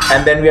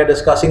 and then we are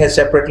discussing it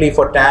separately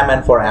for TAM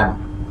and for AM.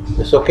 Is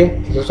this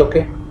okay? Is this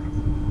okay?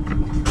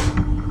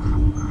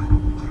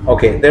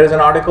 Okay, there is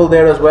an article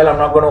there as well. I'm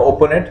not going to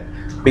open it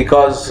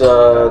because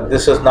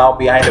this is now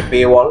behind a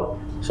paywall,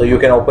 so you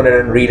can open it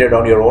and read it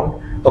on your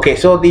own. Okay,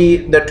 so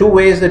the two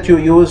ways that you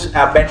use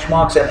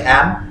benchmarks and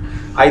AM,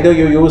 either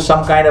you use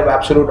some kind of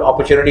absolute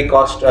opportunity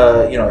cost,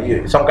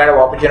 some kind of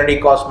opportunity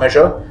cost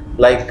measure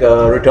like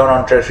return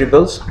on treasury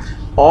bills,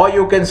 or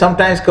you can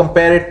sometimes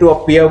compare it to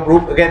a peer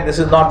group. Again, this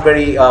is not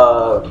very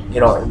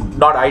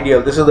not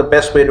ideal. This is the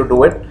best way to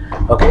do it.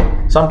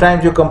 Okay,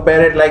 sometimes you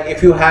compare it, like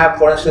if you have,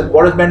 for instance,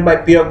 what is meant by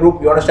peer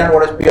group. You understand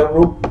what is peer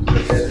group?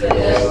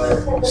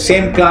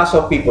 Same class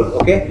of people.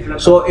 Okay,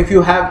 so if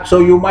you have, so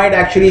you might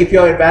actually, if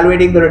you're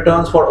evaluating the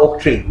returns for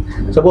Oaktree,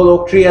 suppose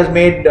Oaktree has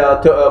made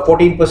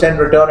 14%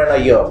 return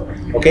in a year.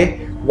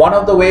 Okay, one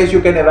of the ways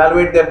you can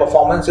evaluate their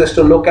performance is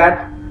to look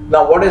at,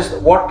 now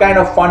what kind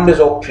of fund is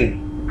Oaktree?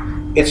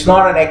 It's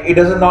not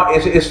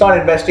it's not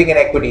investing in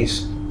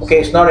equities. Okay,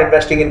 it's not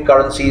investing in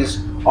currencies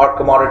or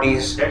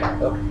commodities.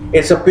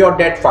 It's a pure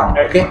debt fund.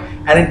 Okay,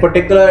 and in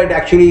particular, it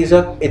actually is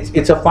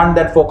it's a fund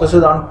that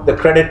focuses on the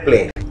credit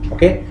play.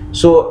 Okay,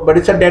 so but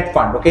it's a debt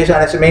fund. Okay, so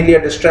and it's mainly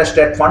a distressed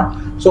debt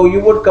fund. So you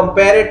would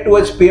compare it to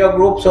its peer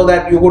group, so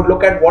that you would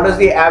look at what is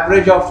the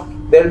average of.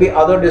 There will be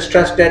other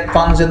distressed debt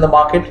funds in the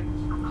market.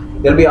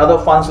 There'll be other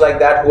funds like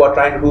that who are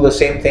trying to do the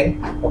same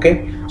thing.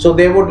 Okay, so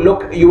you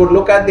would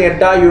look at the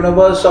entire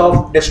universe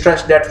of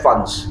distressed debt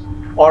funds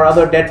or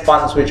other debt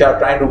funds which are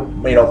trying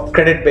to,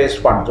 credit-based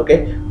funds.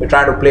 Okay, we're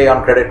trying to play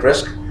on credit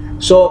risk.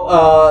 So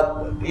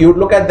you would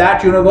look at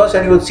that universe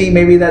and you would see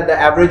maybe that the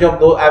average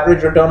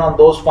return on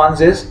those funds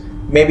is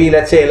maybe,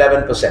 let's say,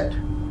 11%.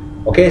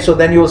 Okay, so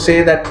then you will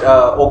say that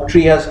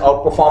Oaktree has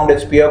outperformed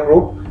its peer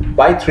group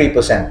by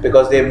 3%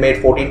 because they've made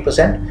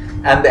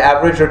 14%, and the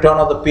average return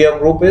of the peer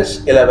group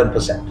is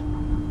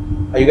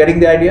 11%. Are you getting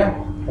the idea?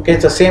 Okay,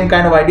 it's the same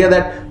kind of idea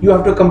that you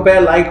have to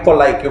compare like for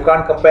like. You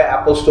can't compare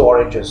apples to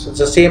oranges. It's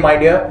the same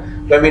idea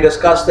when we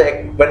discuss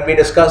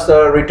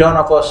the return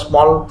of a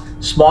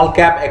small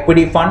cap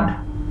equity fund.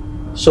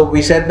 So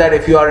we said that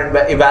if you are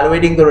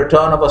evaluating the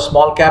return of a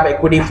small cap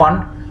equity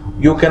fund,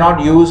 you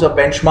cannot use a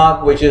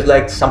benchmark which is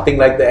like something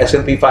like the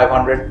S&P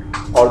 500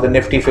 or the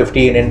Nifty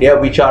 50 in India,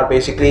 which are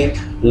basically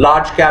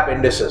large cap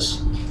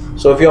indices.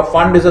 So if your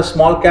fund is a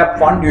small cap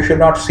fund, you should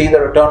not see the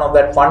return of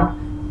that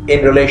fund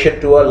in relation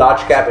to a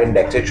large cap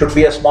index. It should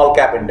be a small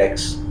cap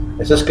index.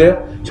 Is this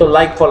clear? So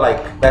like for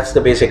like, that's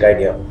the basic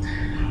idea.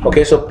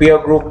 Okay, so peer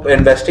group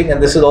investing,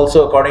 and this is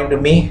also, according to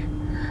me,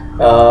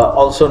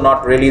 also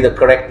not really the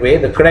correct way.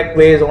 The correct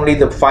way is only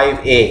the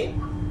 5A.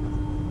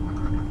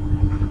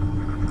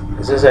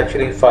 Is this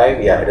actually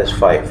 5? Yeah, it is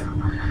 5.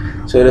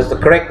 So it is the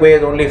correct way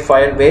is only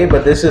 5A,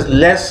 but this is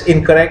less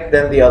incorrect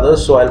than the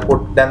others. So I'll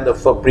put then the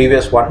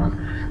previous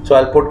one. So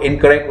I'll put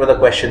incorrect with a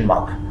question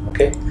mark.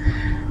 Okay.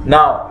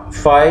 Now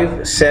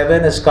 5,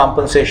 7 is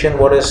compensation.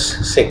 What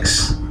is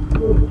 6?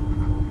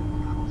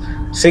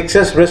 6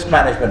 is risk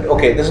management.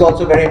 Okay, this is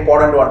also very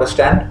important to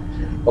understand.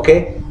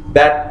 Okay,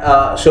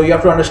 that so you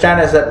have to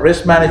understand is that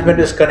risk management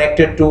is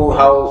connected to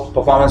how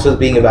performance is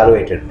being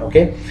evaluated.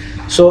 Okay,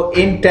 so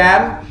in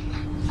TAM,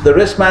 the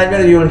risk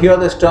management, you will hear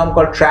this term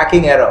called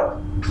tracking error.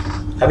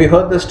 Have you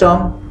heard this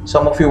term?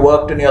 Some of you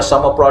worked in your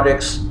summer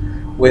projects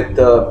with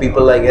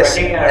people like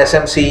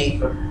SMC.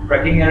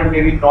 Tracking error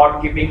maybe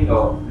not being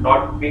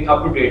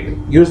up to date.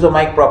 Use the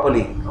mic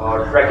properly.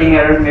 Tracking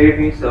error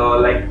maybe means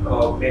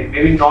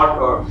maybe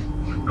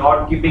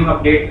not keeping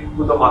update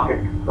to the market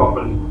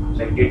properly,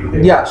 like day to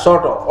day. Yeah,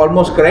 sort of,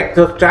 almost correct.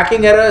 So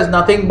tracking error is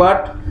nothing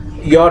but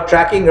your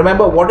tracking.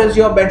 Remember, what is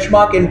your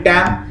benchmark in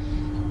TAM?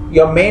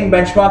 Your main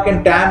benchmark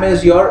in TAM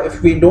is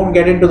if we don't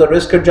get into the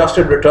risk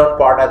adjusted return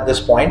part at this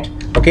point,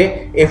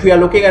 okay, if we are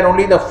looking at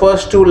only the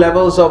first 2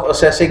 levels of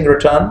assessing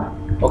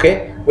return,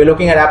 okay, we're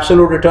looking at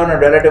absolute return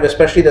and relative,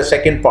 especially the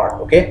second part.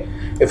 Okay,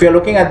 if you're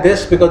looking at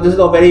this, because this is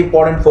a very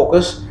important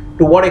focus,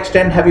 to what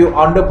extent have you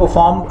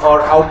underperformed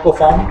or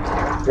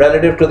outperformed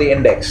relative to the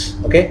index?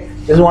 Okay,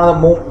 this is one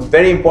of the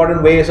very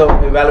important ways of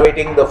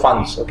evaluating the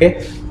funds,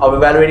 okay, of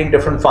evaluating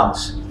different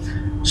funds.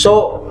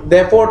 So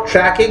therefore,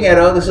 tracking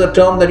error, this is a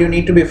term that you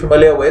need to be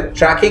familiar with.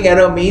 Tracking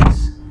error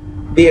means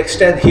the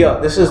extent. Here,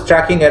 this is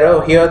tracking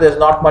error. Here there's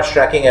not much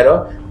tracking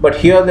error, but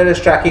here there is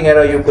tracking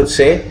error. You could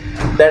say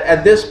that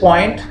at this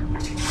point,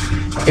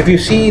 if you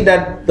see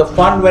that the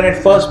fund when it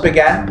first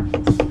began,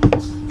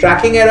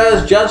 tracking error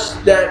is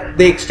just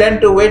the extent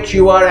to which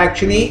you are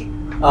actually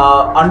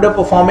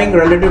underperforming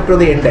relative to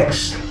the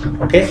index.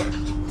 Okay.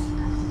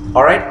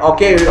 All right.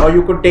 Okay. Or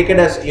you could take it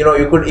as,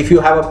 you could, if you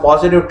have a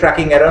positive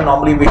tracking error,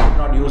 normally we should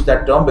not use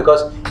that term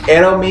because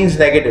error means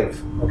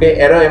negative. Okay.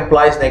 Error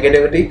implies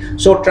negativity.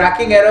 So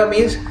tracking error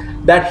means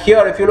that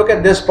here, if you look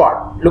at this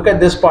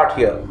part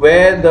here,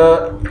 where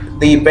the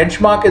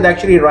benchmark is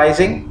actually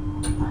rising,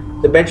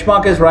 the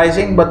benchmark is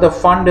rising, but the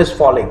fund is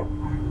falling.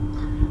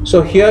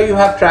 So here you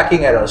have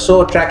tracking error.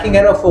 So tracking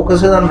error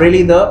focuses on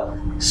really the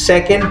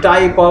second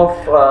type of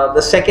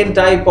the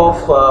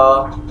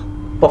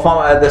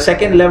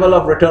second level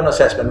of return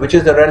assessment, which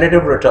is the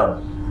relative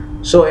return.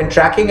 So in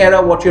tracking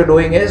error, what you're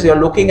doing is you're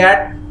looking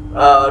at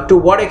to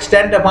what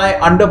extent am I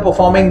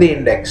underperforming the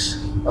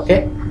index.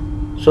 Okay,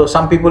 so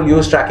some people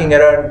use tracking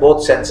error in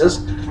both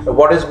senses.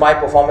 What is my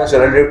performance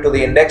relative to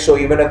the index? So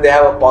even if they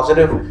have a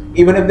positive,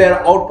 even if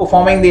they're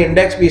outperforming the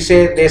index,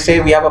 they say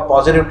we have a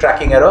positive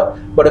tracking error.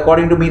 But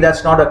according to me,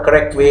 that's not a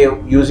correct way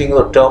of using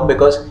the term,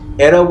 because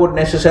error would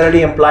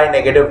necessarily imply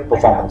negative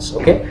performance.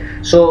 Okay,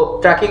 so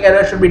tracking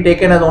error should be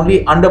taken as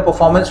only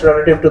underperformance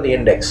relative to the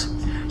index.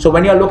 So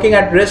when you're looking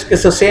at risk,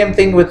 it's the same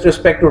thing with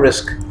respect to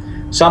risk.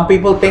 Some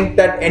people think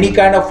that any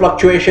kind of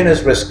fluctuation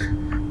is risk,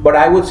 but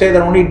I would say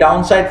that only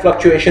downside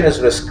fluctuation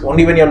is risk,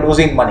 only when you're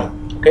losing money.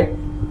 Okay,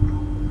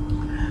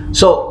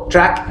 so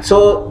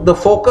the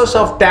focus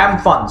of TAM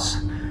funds,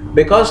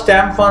 because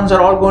TAM funds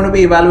are all going to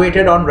be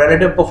evaluated on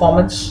relative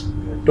performance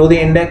to the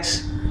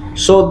index.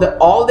 So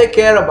all they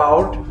care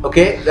about,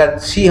 okay,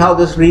 that see how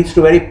this leads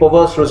to very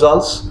perverse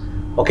results.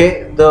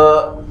 Okay,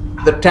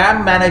 the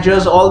TAM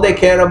managers, all they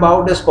care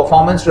about is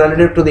performance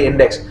relative to the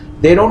index.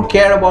 They don't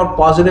care about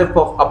positive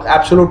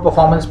absolute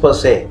performance per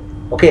se.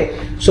 Okay,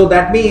 so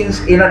that means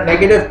in a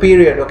negative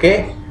period,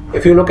 okay,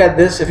 if you look at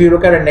this, if you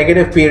look at a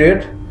negative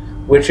period,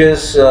 which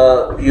is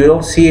you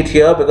don't see it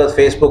here because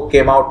Facebook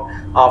came out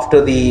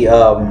after the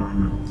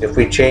if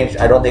we change,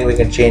 I don't think we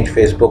can change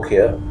Facebook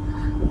here.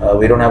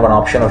 We don't have an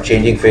option of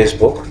changing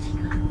Facebook.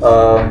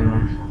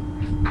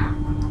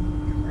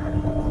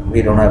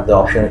 We don't have the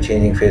option of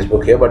changing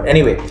Facebook here, but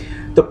anyway,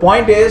 the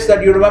point is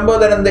that you remember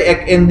that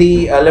in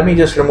the let me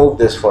just remove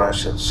this for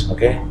instance.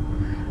 Okay,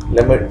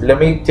 let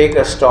me take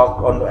a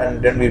stock on,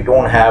 and then we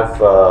don't have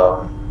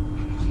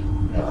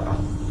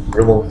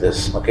remove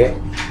this. Okay,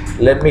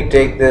 let me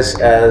take this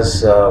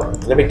as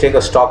let me take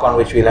a stock on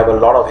which we'll have a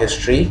lot of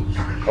history.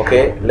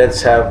 Okay,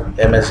 let's have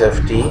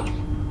MSFT.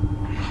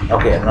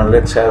 Okay, now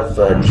let's have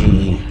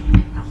GE.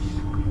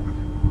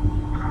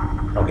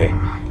 Okay,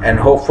 and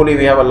hopefully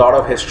we have a lot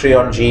of history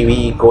on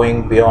GV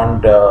going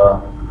beyond.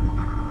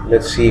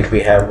 Let's see if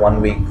we have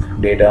 1 week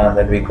data, and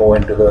then we go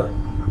into the.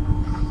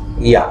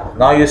 Yeah,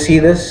 now you see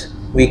this.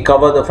 We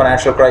cover the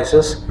financial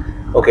crisis.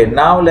 Okay,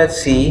 now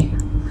let's see.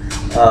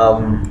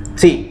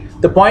 See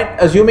the point.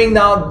 Assuming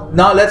now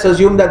let's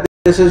assume that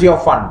this is your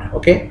fund.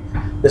 Okay,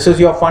 this is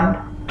your fund.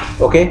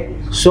 Okay,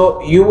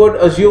 so you would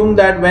assume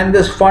that when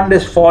this fund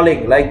is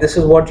falling, like this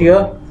is what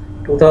year?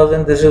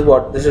 2000. This is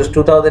what? This is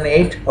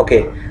 2008.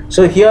 Okay,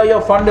 so here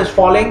your fund is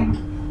falling,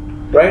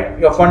 right?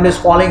 Your fund is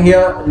falling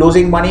here,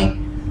 losing money.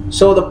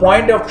 So the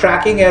point of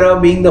tracking error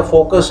being the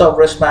focus of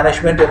risk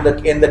management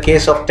in the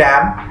case of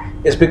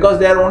TAM is because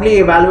they are only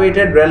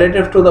evaluated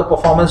relative to the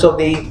performance of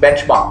the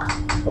benchmark.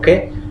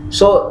 Okay,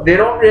 so they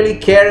don't really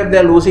care if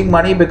they're losing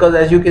money, because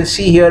as you can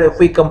see here, if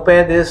we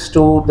compare this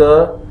to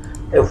the,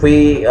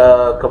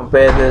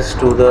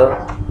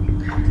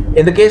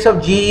 in the case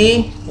of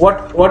GE,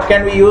 what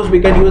can we use? We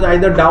can use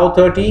either Dow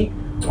 30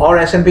 or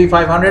S&P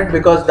 500,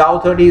 because Dow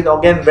 30 is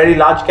again very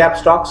large cap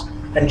stocks,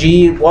 and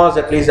GE was,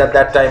 at least at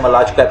that time, a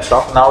large cap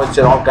stock. Now it's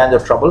in all kinds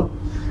of trouble.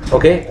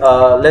 Okay,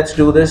 let's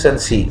do this and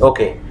see.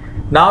 Okay,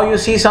 now you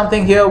see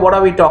something here. What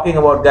are we talking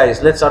about,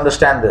 guys? Let's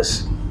understand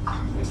this.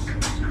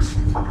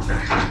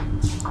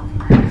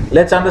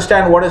 Let's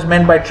understand what is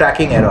meant by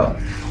tracking error.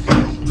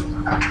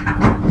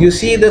 You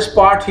see this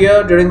part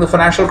here during the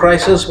financial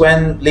crisis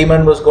when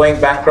Lehman was going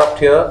bankrupt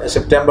here,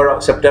 September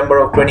of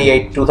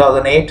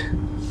 2008.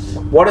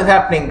 What is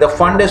happening? The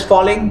fund is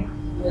falling.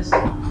 Yes.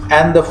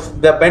 And the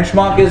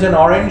benchmark is in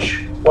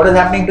orange. What is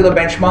happening to the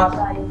benchmark?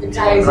 It's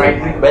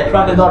rising.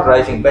 Benchmark is not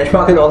rising.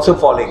 Benchmark is also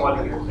falling.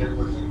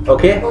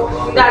 Okay.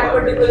 That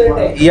particular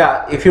day.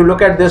 Yeah. If you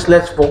look at this,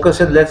 let's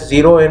focus it. Let's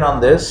zero in on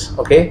this.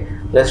 Okay.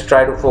 Let's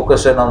try to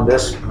focus in on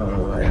this.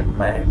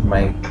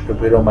 My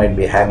computer might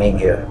be hanging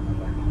here.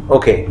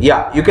 Okay.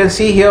 Yeah. You can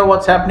see here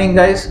what's happening,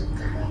 guys.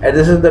 And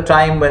this is the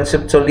time when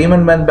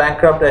Lehman went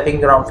bankrupt. I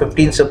think around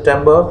 15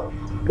 September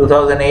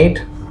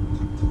 2008.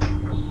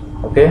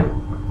 Okay.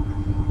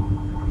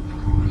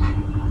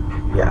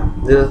 Yeah,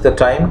 this is the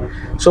time.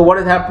 So what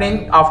is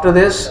happening after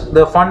this?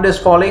 The fund is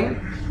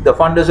falling, the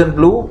fund is in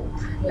blue,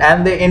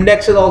 and the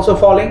index is also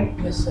falling.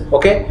 Yes, sir.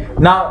 Okay,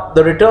 now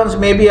the returns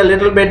may be a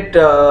little bit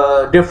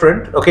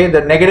different. Okay,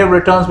 the negative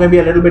returns may be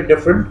a little bit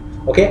different.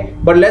 Okay,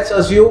 but let's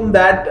assume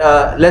that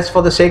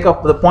for the sake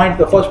of the point,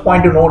 the first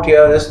point to note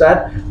here is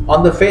that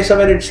on the face of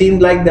it, it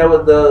seemed like there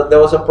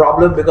was a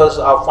problem because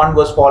our fund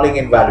was falling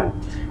in value.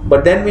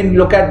 But then we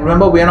look at,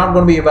 remember, we are not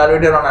going to be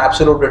evaluated on an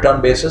absolute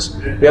return basis.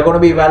 We are going to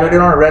be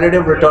evaluated on a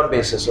relative return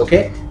basis,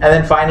 okay? And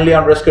then finally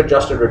on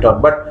risk-adjusted return.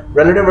 But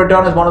relative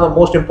return is one of the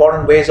most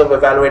important ways of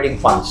evaluating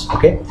funds,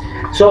 okay?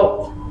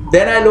 So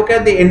then I look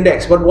at the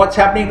index, but what's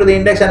happening to the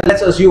index? And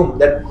let's assume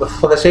that,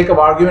 for the sake of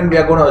argument, we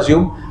are going to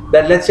assume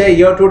that, let's say,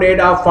 year to date,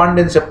 our fund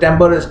in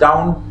September is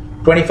down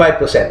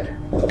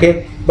 25%,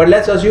 okay? But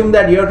let's assume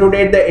that year to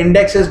date, the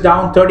index is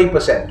down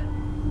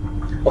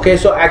 30%. Okay,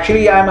 so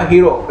actually I'm a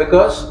hero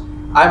because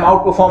I'm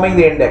outperforming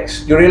the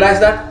index. You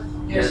realize that?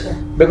 Yes, sir.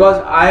 Because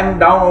I'm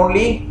down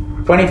only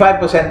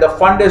 25%. The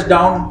fund is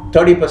down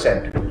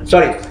 30%.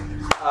 Sorry,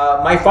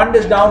 my fund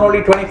is down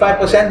only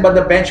 25%, but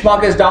the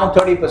benchmark is down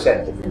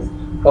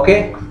 30%.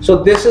 Okay,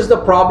 so this is the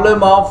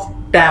problem of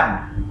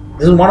TAM.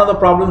 This is one of the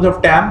problems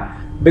of TAM,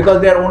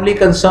 because they are only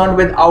concerned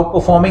with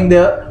outperforming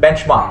the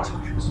benchmark.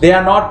 They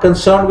are not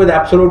concerned with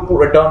absolute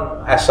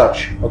return as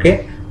such.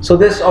 Okay, so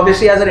this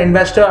obviously, as an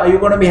investor, are you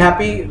going to be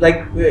happy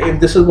like if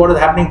this is what is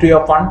happening to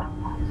your fund?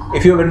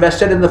 if you've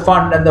invested in the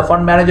fund and the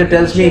fund manager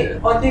tells me,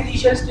 on the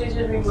initial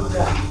stages we would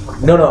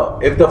have. no,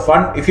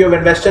 if you've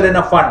invested in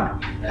a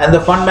fund and the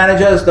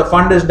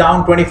fund is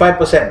down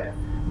 25%,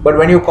 but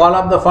when you call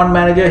up the fund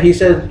manager, he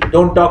says,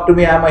 don't talk to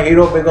me, I'm a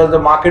hero because the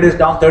market is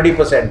down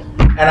 30%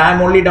 and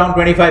I'm only down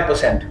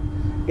 25%.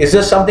 Is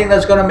this something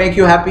that's going to make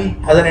you happy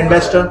as an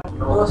investor?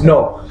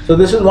 No. So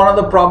this is one of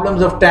the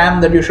problems of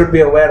TAM that you should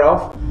be aware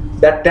of.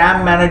 That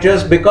TAM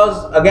managers,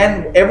 because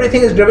again,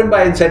 everything is driven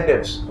by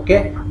incentives.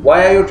 Okay,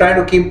 why are you trying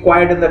to keep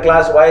quiet in the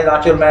class? Why is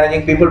Achal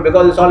managing people?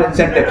 Because it's all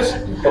incentives.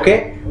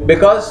 Okay,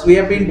 because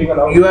you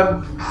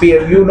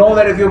know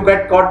that if you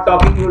get caught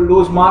talking, you will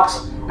lose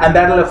marks, and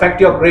that will affect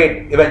your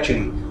grade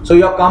eventually. So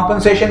your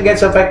compensation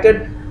gets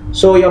affected.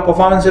 So your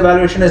performance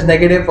evaluation is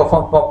negative.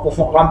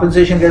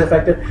 Compensation gets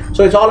affected.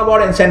 So it's all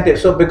about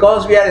incentives. So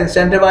because we are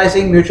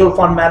incentivizing mutual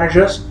fund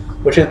managers,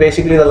 which is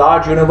basically the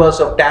large universe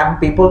of TAM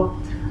people.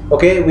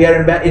 Okay, we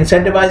are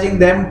incentivizing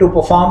them to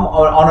perform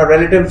on a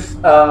relative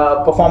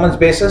performance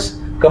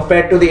basis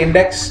compared to the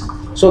index.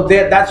 So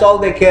that's all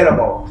they care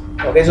about.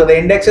 Okay, so the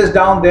index is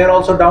down, they're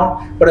also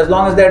down, but as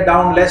long as they're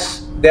down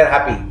less, they're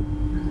happy.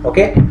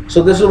 Okay,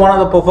 so this is one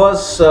of the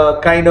perverse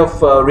kind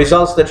of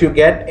results that you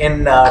get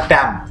in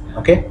TAM.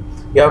 Okay,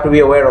 you have to be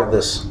aware of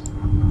this.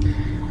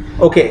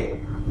 Okay,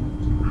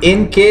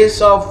 in the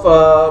case of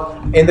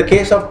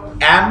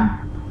AM,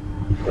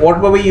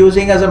 what were we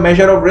using as a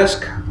measure of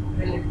risk?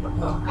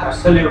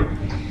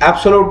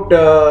 Absolute,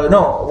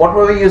 no, what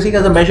were we using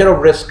as a measure of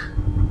risk?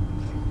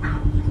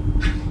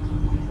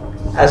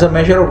 As a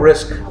measure of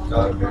risk?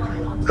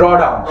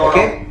 Drawdown,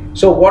 okay?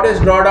 So what is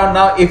drawdown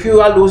now? If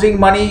you are losing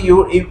money,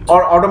 you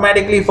are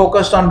automatically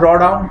focused on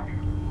drawdown.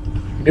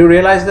 Do you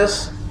realize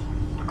this?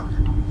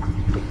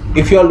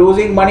 If you are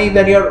losing money,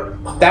 then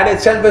that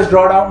itself is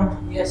drawdown.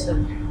 Yes,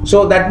 sir.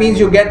 So that means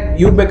you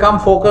become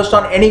focused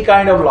on any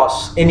kind of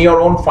loss in your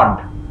own fund.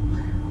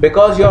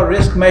 Because your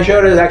risk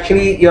measure is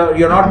actually,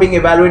 you're not being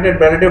evaluated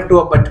relative to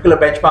a particular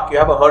benchmark. You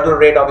have a hurdle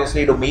rate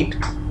obviously to meet,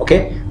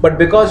 okay? But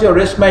because your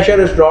risk measure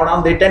is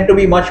drawdown, they tend to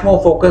be much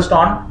more focused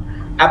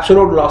on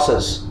absolute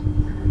losses.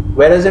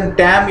 Whereas in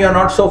TAM, you're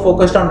not so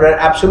focused on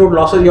absolute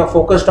losses, you're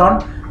focused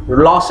on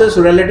losses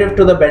relative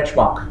to the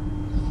benchmark,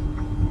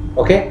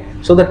 okay?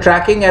 So the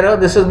tracking error,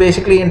 this is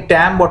basically in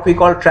TAM what we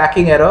call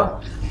tracking error.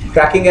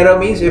 Tracking error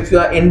means if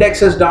your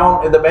index is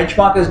down, if the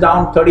benchmark is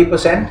down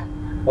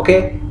 30%,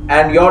 okay,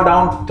 and you're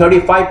down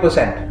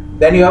 35%,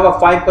 then you have a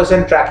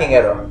 5% tracking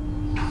error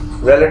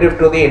relative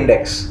to the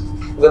index.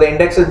 Because the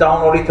index is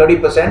down only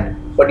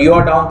 30%, but you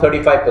are down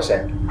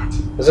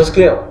 35%. This is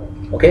clear,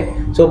 okay?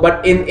 So,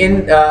 but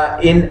in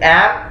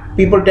AM,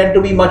 people tend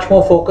to be much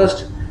more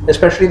focused,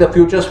 especially the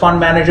futures fund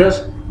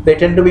managers. They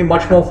tend to be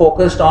much more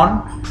focused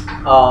on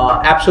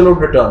absolute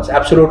returns,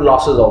 absolute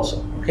losses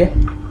also, okay?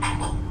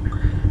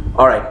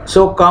 All right,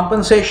 so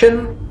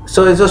compensation.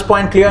 So is this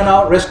point clear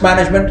now? Risk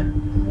management.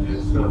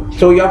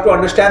 So you have to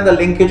understand the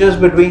linkages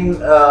between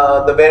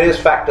the various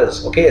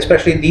factors, okay,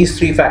 especially these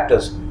three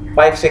factors,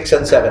 5, 6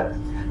 and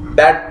 7.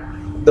 That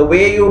the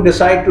way you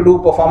decide to do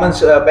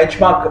performance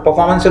benchmark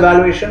performance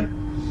evaluation,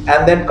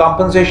 and then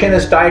compensation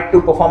is tied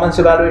to performance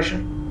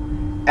evaluation,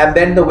 and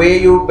then the way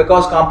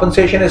because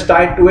compensation is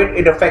tied to it,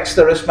 it affects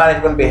the risk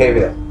management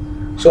behavior.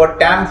 So a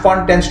TAM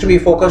fund tends to be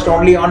focused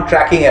only on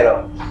tracking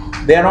error.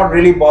 They are not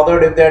really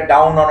bothered if they're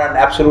down on an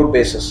absolute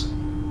basis.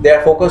 They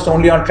are focused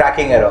only on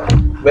tracking error.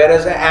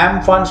 Whereas the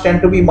AM funds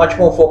tend to be much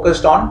more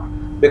focused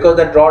on, because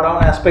the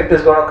drawdown aspect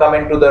is going to come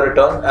into the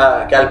return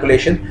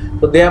calculation.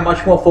 So they are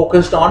much more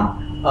focused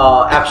on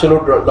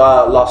absolute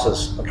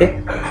losses.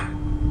 Okay.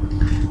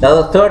 Now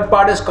the third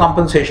part is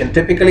compensation.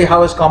 Typically,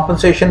 how is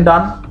compensation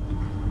done?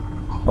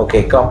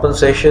 Okay,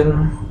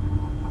 compensation.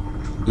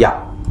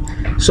 Yeah.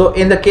 So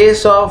in the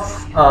case of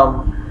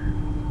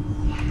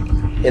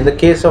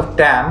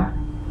TAM,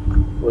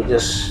 we'll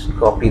just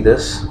copy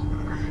this.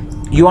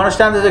 You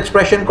understand this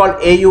expression called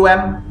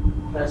AUM?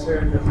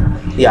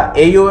 Yeah,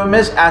 AUM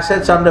is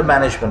assets under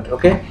management,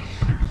 okay?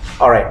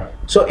 All right.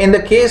 So in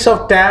the case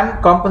of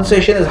TAM,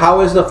 compensation is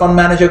how is the fund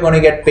manager going to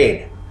get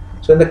paid?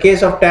 So in the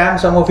case of TAM,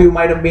 some of you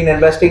might have been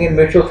investing in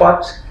mutual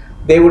funds.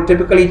 They would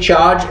typically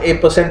charge a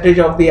percentage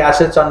of the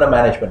assets under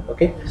management,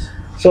 okay?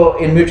 So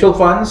in mutual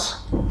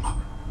funds,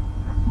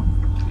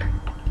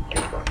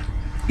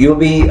 you'll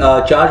be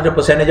charged a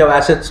percentage of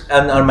assets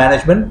under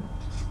management.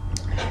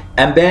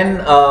 And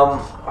then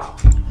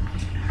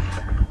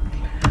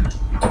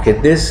okay,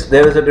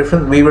 there is a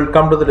difference. We will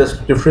come to the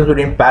difference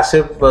between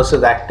passive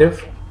versus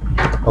active.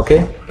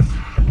 Okay,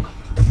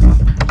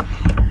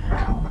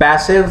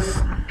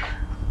 passive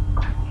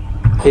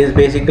is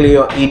basically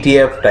your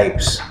ETF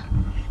types.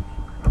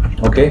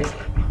 Okay,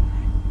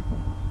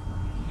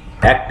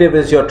 active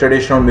is your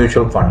traditional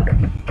mutual fund.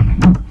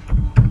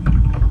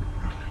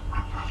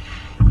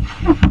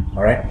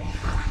 All right.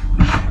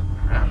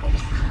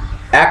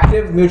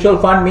 Active mutual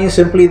fund means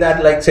simply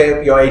that, like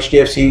say your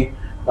HDFC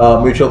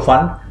mutual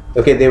fund,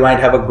 okay, they might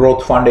have a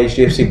growth fund,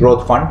 HDFC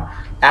growth fund.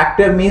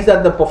 Active means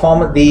that the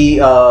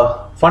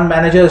fund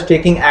manager is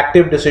taking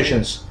active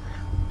decisions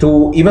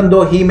to, even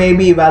though he may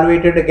be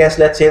evaluated against,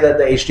 let's say that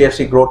the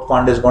HDFC Growth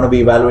Fund is going to be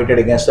evaluated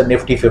against the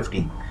Nifty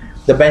 50.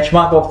 The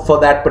benchmark for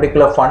that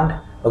particular fund,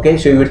 okay,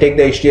 so you take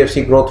the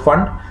HDFC Growth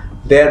Fund,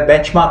 their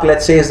benchmark,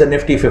 let's say, is the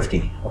Nifty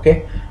 50,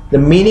 okay. The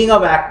meaning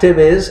of active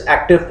is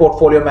active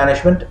portfolio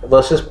management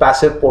versus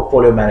passive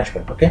portfolio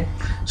management, okay.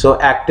 So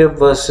active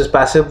versus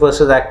passive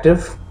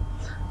active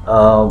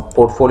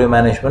portfolio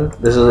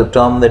management. This is a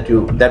term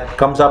that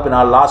comes up in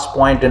our last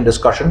point in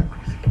discussion.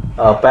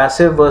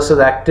 Passive versus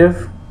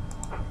active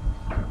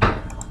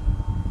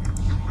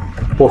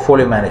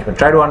portfolio management.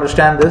 Try to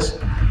understand this.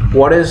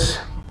 What is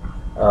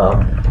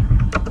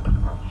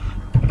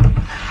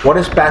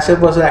passive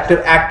versus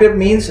active? Active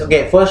means,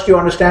 okay, first you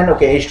understand,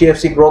 okay,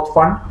 HDFC Growth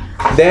Fund,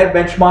 their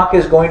benchmark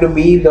is going to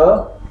be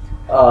the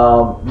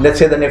let's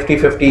say the Nifty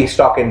 50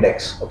 stock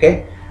index,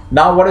 okay.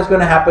 Now what is going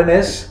to happen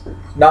is,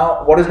 in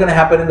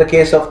the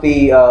case of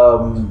the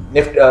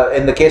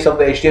in the case of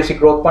the HDFC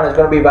Growth Fund, is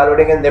going to be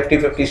evaluating a Nifty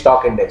 50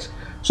 stock index.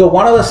 So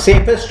one of the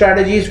safest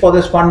strategies for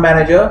this fund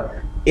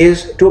manager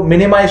is to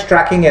minimize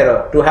tracking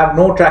error, to have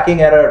no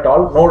tracking error at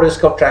all, no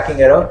risk of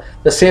tracking error.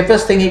 The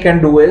safest thing he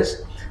can do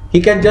is, he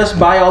can just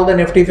buy all the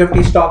Nifty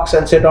 50 stocks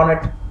and sit on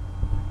it.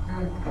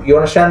 You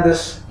understand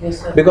this?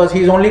 Yes, sir. Because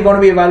he's only going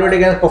to be evaluated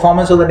against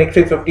performance of the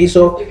Nifty 50,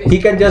 so he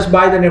can just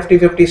buy the Nifty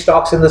 50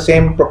 stocks in the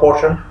same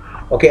proportion,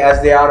 okay,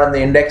 as they are on the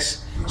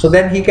index. So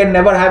then he can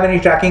never have any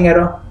tracking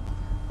error.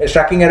 His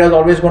tracking error is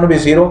always going to be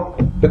zero,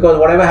 because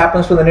whatever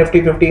happens to the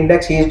Nifty 50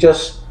 index, he is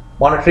just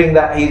monitoring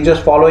that, he is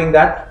just following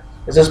that.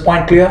 Is this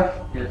point clear?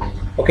 Yes.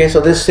 Okay,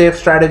 so this safe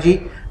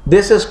strategy.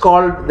 This is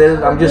called,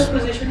 I'm just,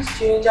 positions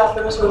change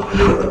after a certain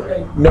period,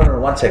 right? no,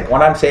 one sec.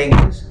 What I'm saying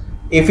is,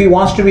 if he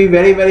wants to be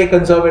very, very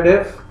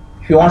conservative,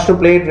 if he wants to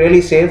play it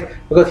really safe,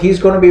 because he's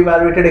going to be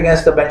evaluated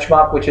against the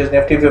benchmark, which is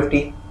Nifty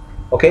 50.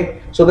 Okay,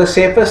 so the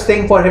safest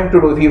thing for him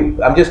to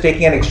do, I'm just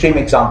taking an extreme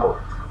example,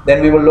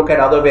 then we will look at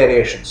other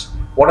variations.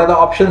 What are the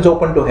options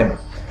open to him?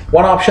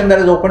 One option that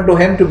is open to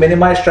him to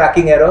minimize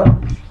tracking error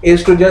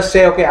is to just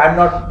say, okay,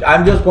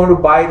 I'm just going to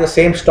buy the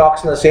same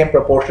stocks in the same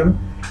proportion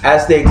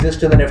as they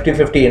exist in the Nifty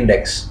 50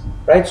 index,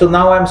 right? So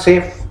now I'm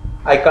safe.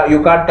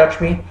 You can't touch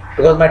me,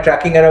 because my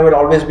tracking error will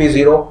always be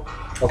zero.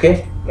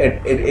 Okay,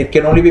 it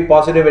can only be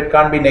positive, it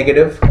can't be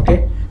negative.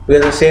 Okay,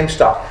 because the same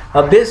stock.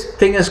 Now this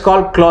thing is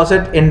called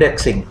closet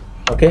indexing.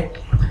 Okay,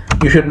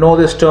 you should know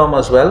this term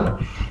as well.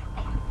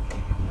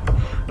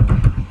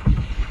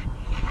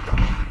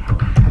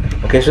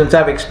 Okay, since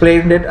I've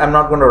explained it, I'm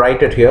not going to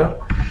write it here.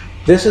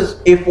 This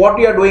is, if what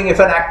you are doing, if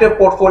an active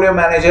portfolio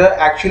manager,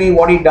 actually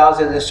what he does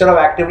is, instead of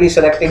actively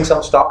selecting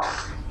some stocks,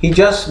 he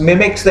just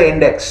mimics the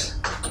index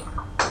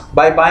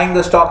by buying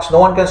the stocks. No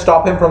one can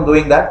stop him from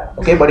doing that.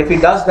 Okay, but if he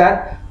does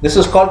that, this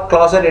is called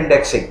closet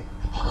indexing.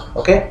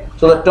 Okay,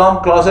 so the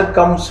term closet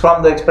comes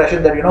from the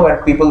expression that, when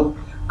people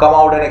come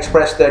out and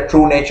express their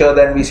true nature,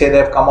 then we say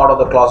they've come out of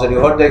the closet. You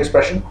heard the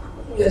expression?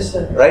 Yes,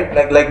 sir. Right?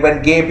 Like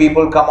when gay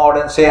people come out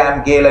and say,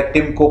 I'm gay, like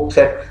Tim Cook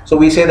said. So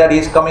we say that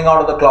he's coming out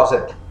of the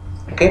closet.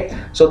 Okay,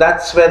 so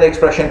that's where the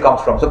expression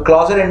comes from. So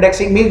closet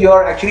indexing means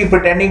you're actually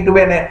pretending to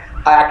be an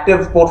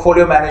active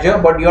portfolio manager,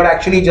 but you're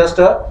actually just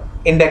a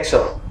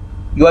indexer.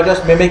 You are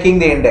just mimicking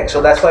the index.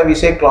 So that's why we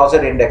say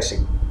closet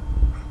indexing.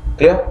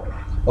 Clear?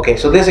 Okay,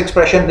 so this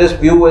expression, this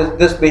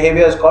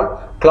behavior is called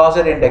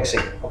closet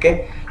indexing.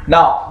 Okay.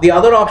 Now, the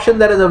other option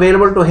that is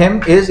available to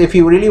him is, if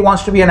he really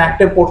wants to be an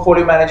active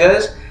portfolio manager,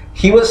 is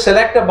he will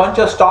select a bunch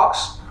of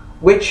stocks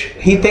which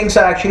he thinks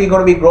are actually going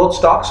to be growth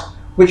stocks,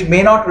 which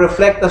may not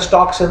reflect the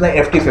stocks in the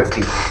Nifty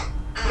 50.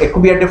 It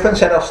could be a different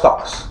set of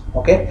stocks.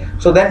 Okay,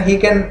 so then he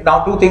can,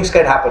 now two things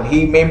can happen.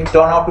 He may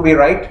turn out to be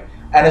right,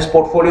 and his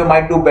portfolio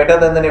might do better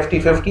than the Nifty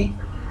 50,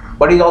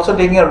 but he's also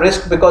taking a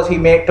risk because he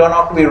may turn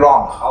out to be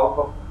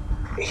wrong.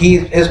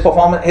 His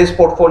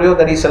portfolio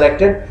that he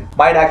selected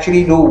might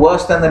actually do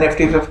worse than the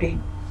Nifty 50.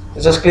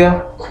 Is this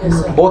clear?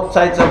 Yes, sir. Both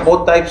types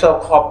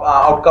of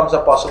outcomes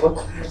are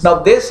possible. Now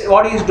this,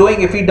 what he's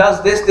doing, if he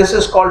does this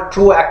is called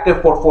true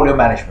active portfolio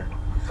management.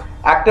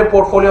 Active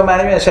portfolio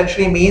management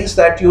essentially means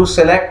that you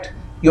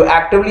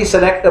actively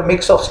select a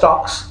mix of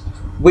stocks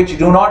which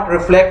do not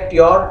reflect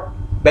your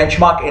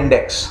benchmark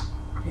index.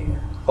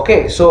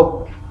 Okay,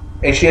 so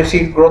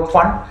HDFC Growth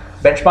Fund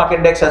benchmark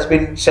index has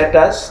been set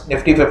as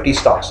Nifty 50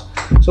 stocks.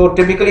 So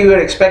typically we would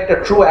expect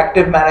a true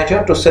active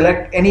manager to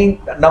select any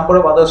number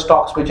of other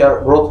stocks which are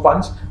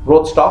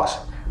growth stocks,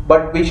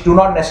 but which do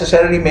not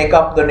necessarily make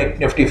up the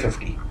Nifty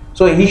 50.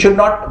 So he should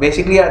not,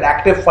 basically an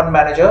active fund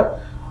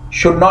manager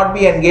should not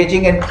be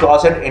engaging in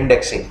closet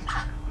indexing.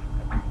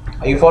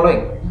 Are you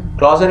following?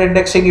 Closet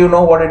indexing, you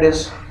know what it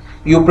is.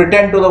 You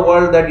pretend to the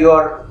world that you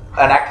are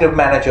an active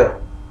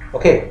manager,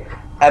 okay,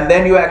 and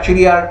then you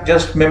actually are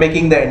just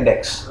mimicking the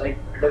index.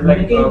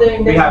 Mimicking the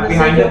index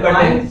behind the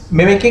curtains.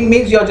 Mimicking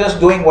means you're just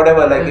doing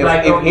whatever,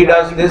 like if he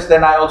does this,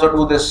 then I also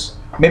do this.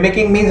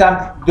 Mimicking means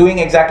I'm doing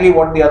exactly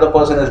what the other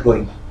person is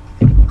doing.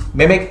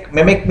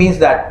 Mimic means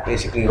that,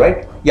 basically,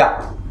 right?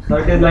 Yeah. So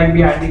it is like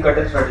behind the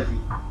curtain strategy.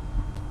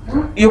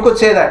 You could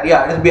say that,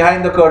 yeah, it's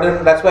behind the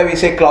curtain. That's why we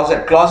say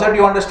closet. Closet,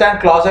 you understand?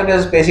 Closet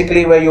is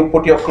basically where you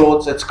put your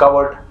clothes, it's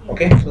covered.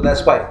 Okay, so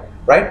that's why,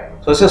 right?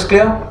 So this is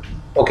clear?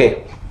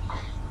 Okay.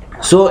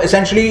 So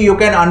essentially you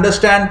can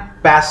understand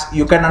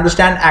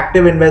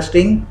active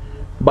investing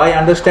by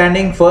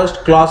understanding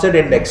first closet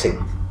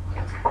indexing.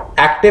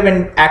 Active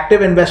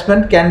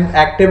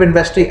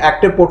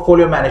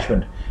portfolio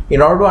management.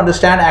 In order to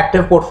understand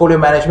active portfolio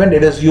management,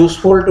 it is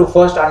useful to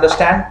first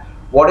understand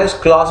what is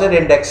closet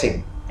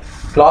indexing.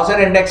 Closet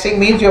indexing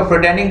means you're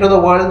pretending to the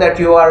world that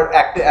you are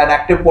an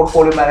active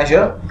portfolio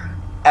manager,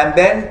 and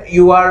then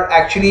you are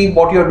actually,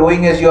 what you're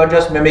doing is you're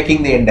just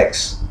mimicking the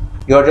index.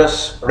 You're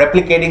just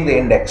replicating the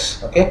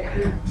index, okay?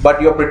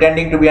 But you're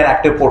pretending to be an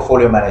active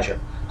portfolio manager.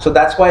 So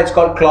that's why it's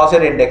called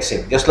closet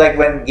indexing. Just like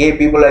when gay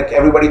people, like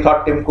everybody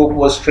thought Tim Cook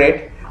was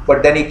straight,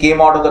 but then he came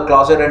out of the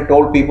closet and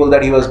told people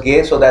that he was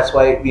gay. So that's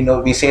why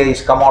we say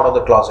he's come out of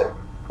the closet.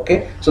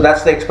 Okay, so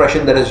that's the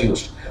expression that is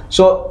used.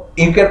 So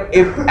if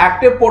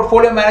active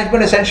portfolio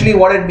management, essentially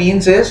what it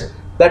means is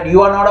that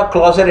you are not a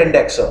closet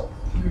indexer.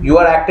 You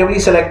are actively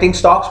selecting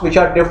stocks which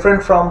are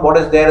different from what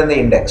is there in the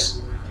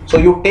index. So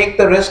you take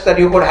the risk that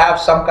you could have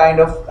some kind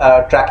of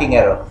tracking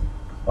error.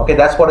 Okay,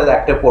 that's what is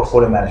active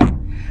portfolio management.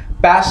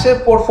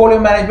 Passive portfolio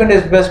management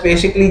is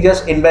basically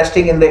just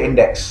investing in the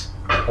index.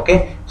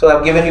 Okay, so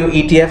I've given you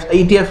ETFs.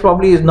 ETFs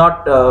probably is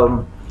not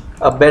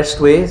a best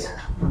way,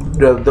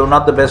 though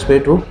not the best way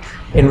to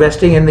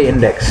investing in the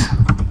index.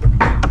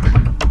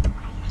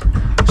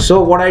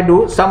 So what I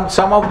do, some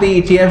of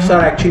the ETFs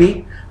are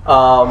actually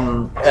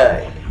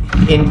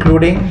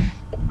including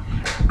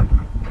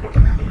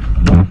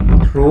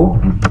through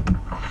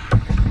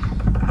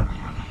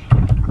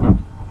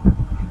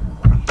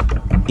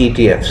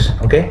ETFs.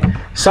 Okay,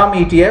 some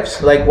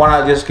ETFs, like one,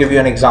 I'll just give you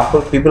an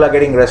example. People are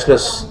getting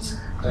restless.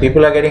 3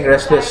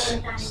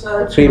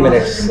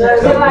 minutes,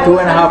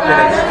 2.5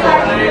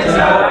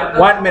 minutes,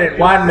 1 minute,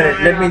 1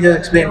 minute. Let me just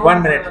explain.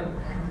 1 minute.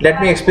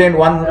 Let me explain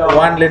one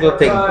little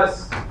thing.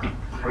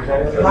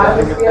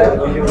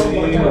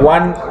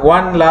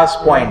 One last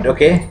point.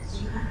 Okay,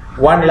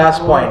 one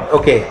last point.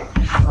 Okay,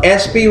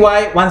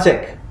 SPY. One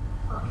sec.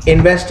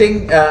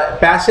 Investing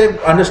passive.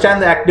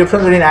 Understand the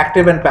difference between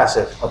active and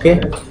passive.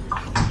 Okay.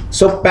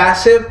 So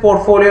passive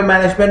portfolio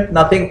management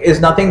is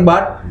nothing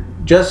but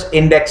just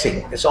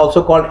indexing. It's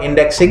also called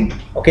indexing.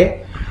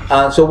 Okay.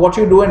 So what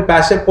you do in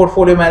passive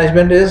portfolio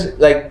management is,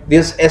 like,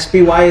 this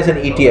SPY is an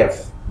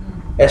ETF.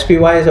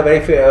 SPY is a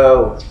very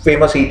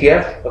famous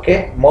ETF.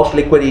 Okay, most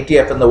liquid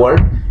ETF in the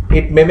world.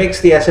 It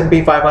mimics the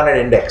S&P 500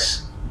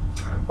 index.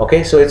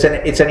 Okay, so it's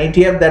an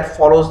ETF that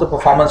follows the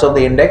performance of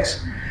the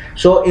index.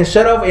 So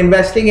instead of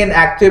investing in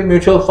active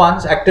mutual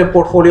funds, active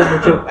portfolio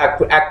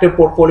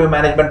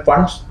management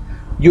funds,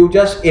 you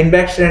just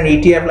invest in an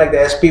ETF like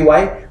the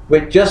SPY,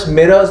 which just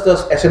mirrors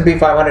the S&P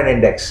 500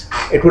 index.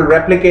 It will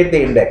replicate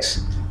the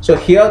index. So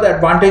here the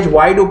advantage,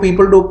 why do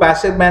people do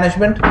passive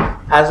management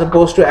as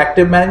opposed to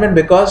active management?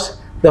 Because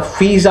the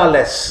fees are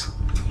less.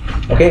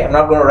 Okay, I'm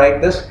not going to write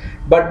this,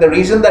 but the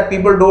reason that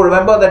people do,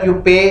 remember that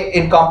you pay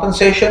in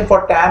compensation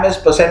for TAM is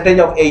percentage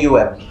of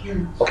AUM.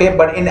 Okay,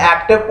 but in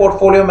active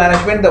portfolio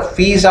management, the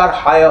fees are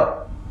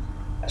higher.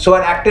 So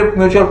an active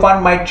mutual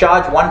fund might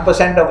charge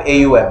 1% of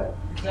AUM.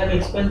 Like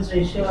expense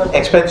ratio.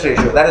 Expense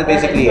ratio. That is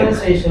basically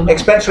it.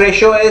 Expense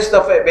ratio is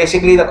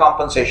basically the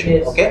compensation.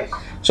 Yes. Okay.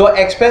 So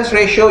expense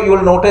ratio, you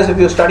will notice if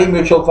you study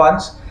mutual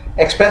funds,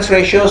 expense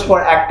ratios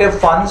for active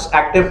funds,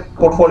 active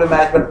portfolio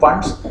management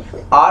funds,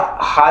 are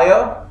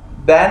higher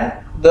than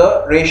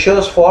the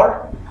ratios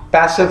for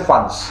passive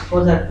funds.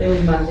 Because active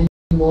is managing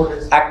more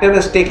risk. Active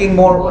is taking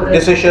more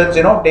decisions,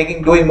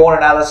 doing more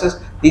analysis.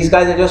 These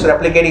guys are just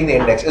replicating the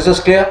index. Is this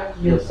clear?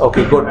 Yes.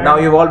 Okay, good. Now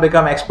you've all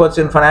become experts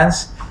in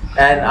finance,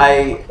 and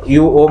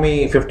you owe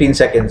me 15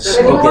 seconds. So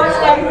in the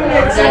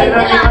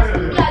last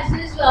two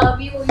classes,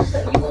 you were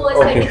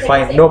Okay,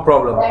 fine, no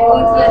problem.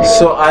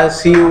 So I'll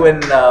see you in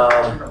the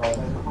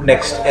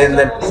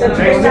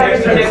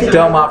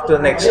term after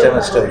next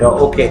semester.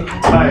 Okay.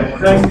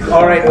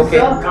 All right. Okay.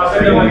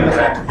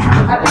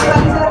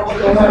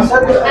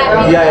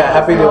 Yeah.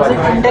 Happy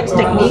Diwali. Index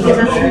technique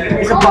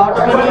is a part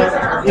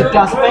of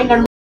classifying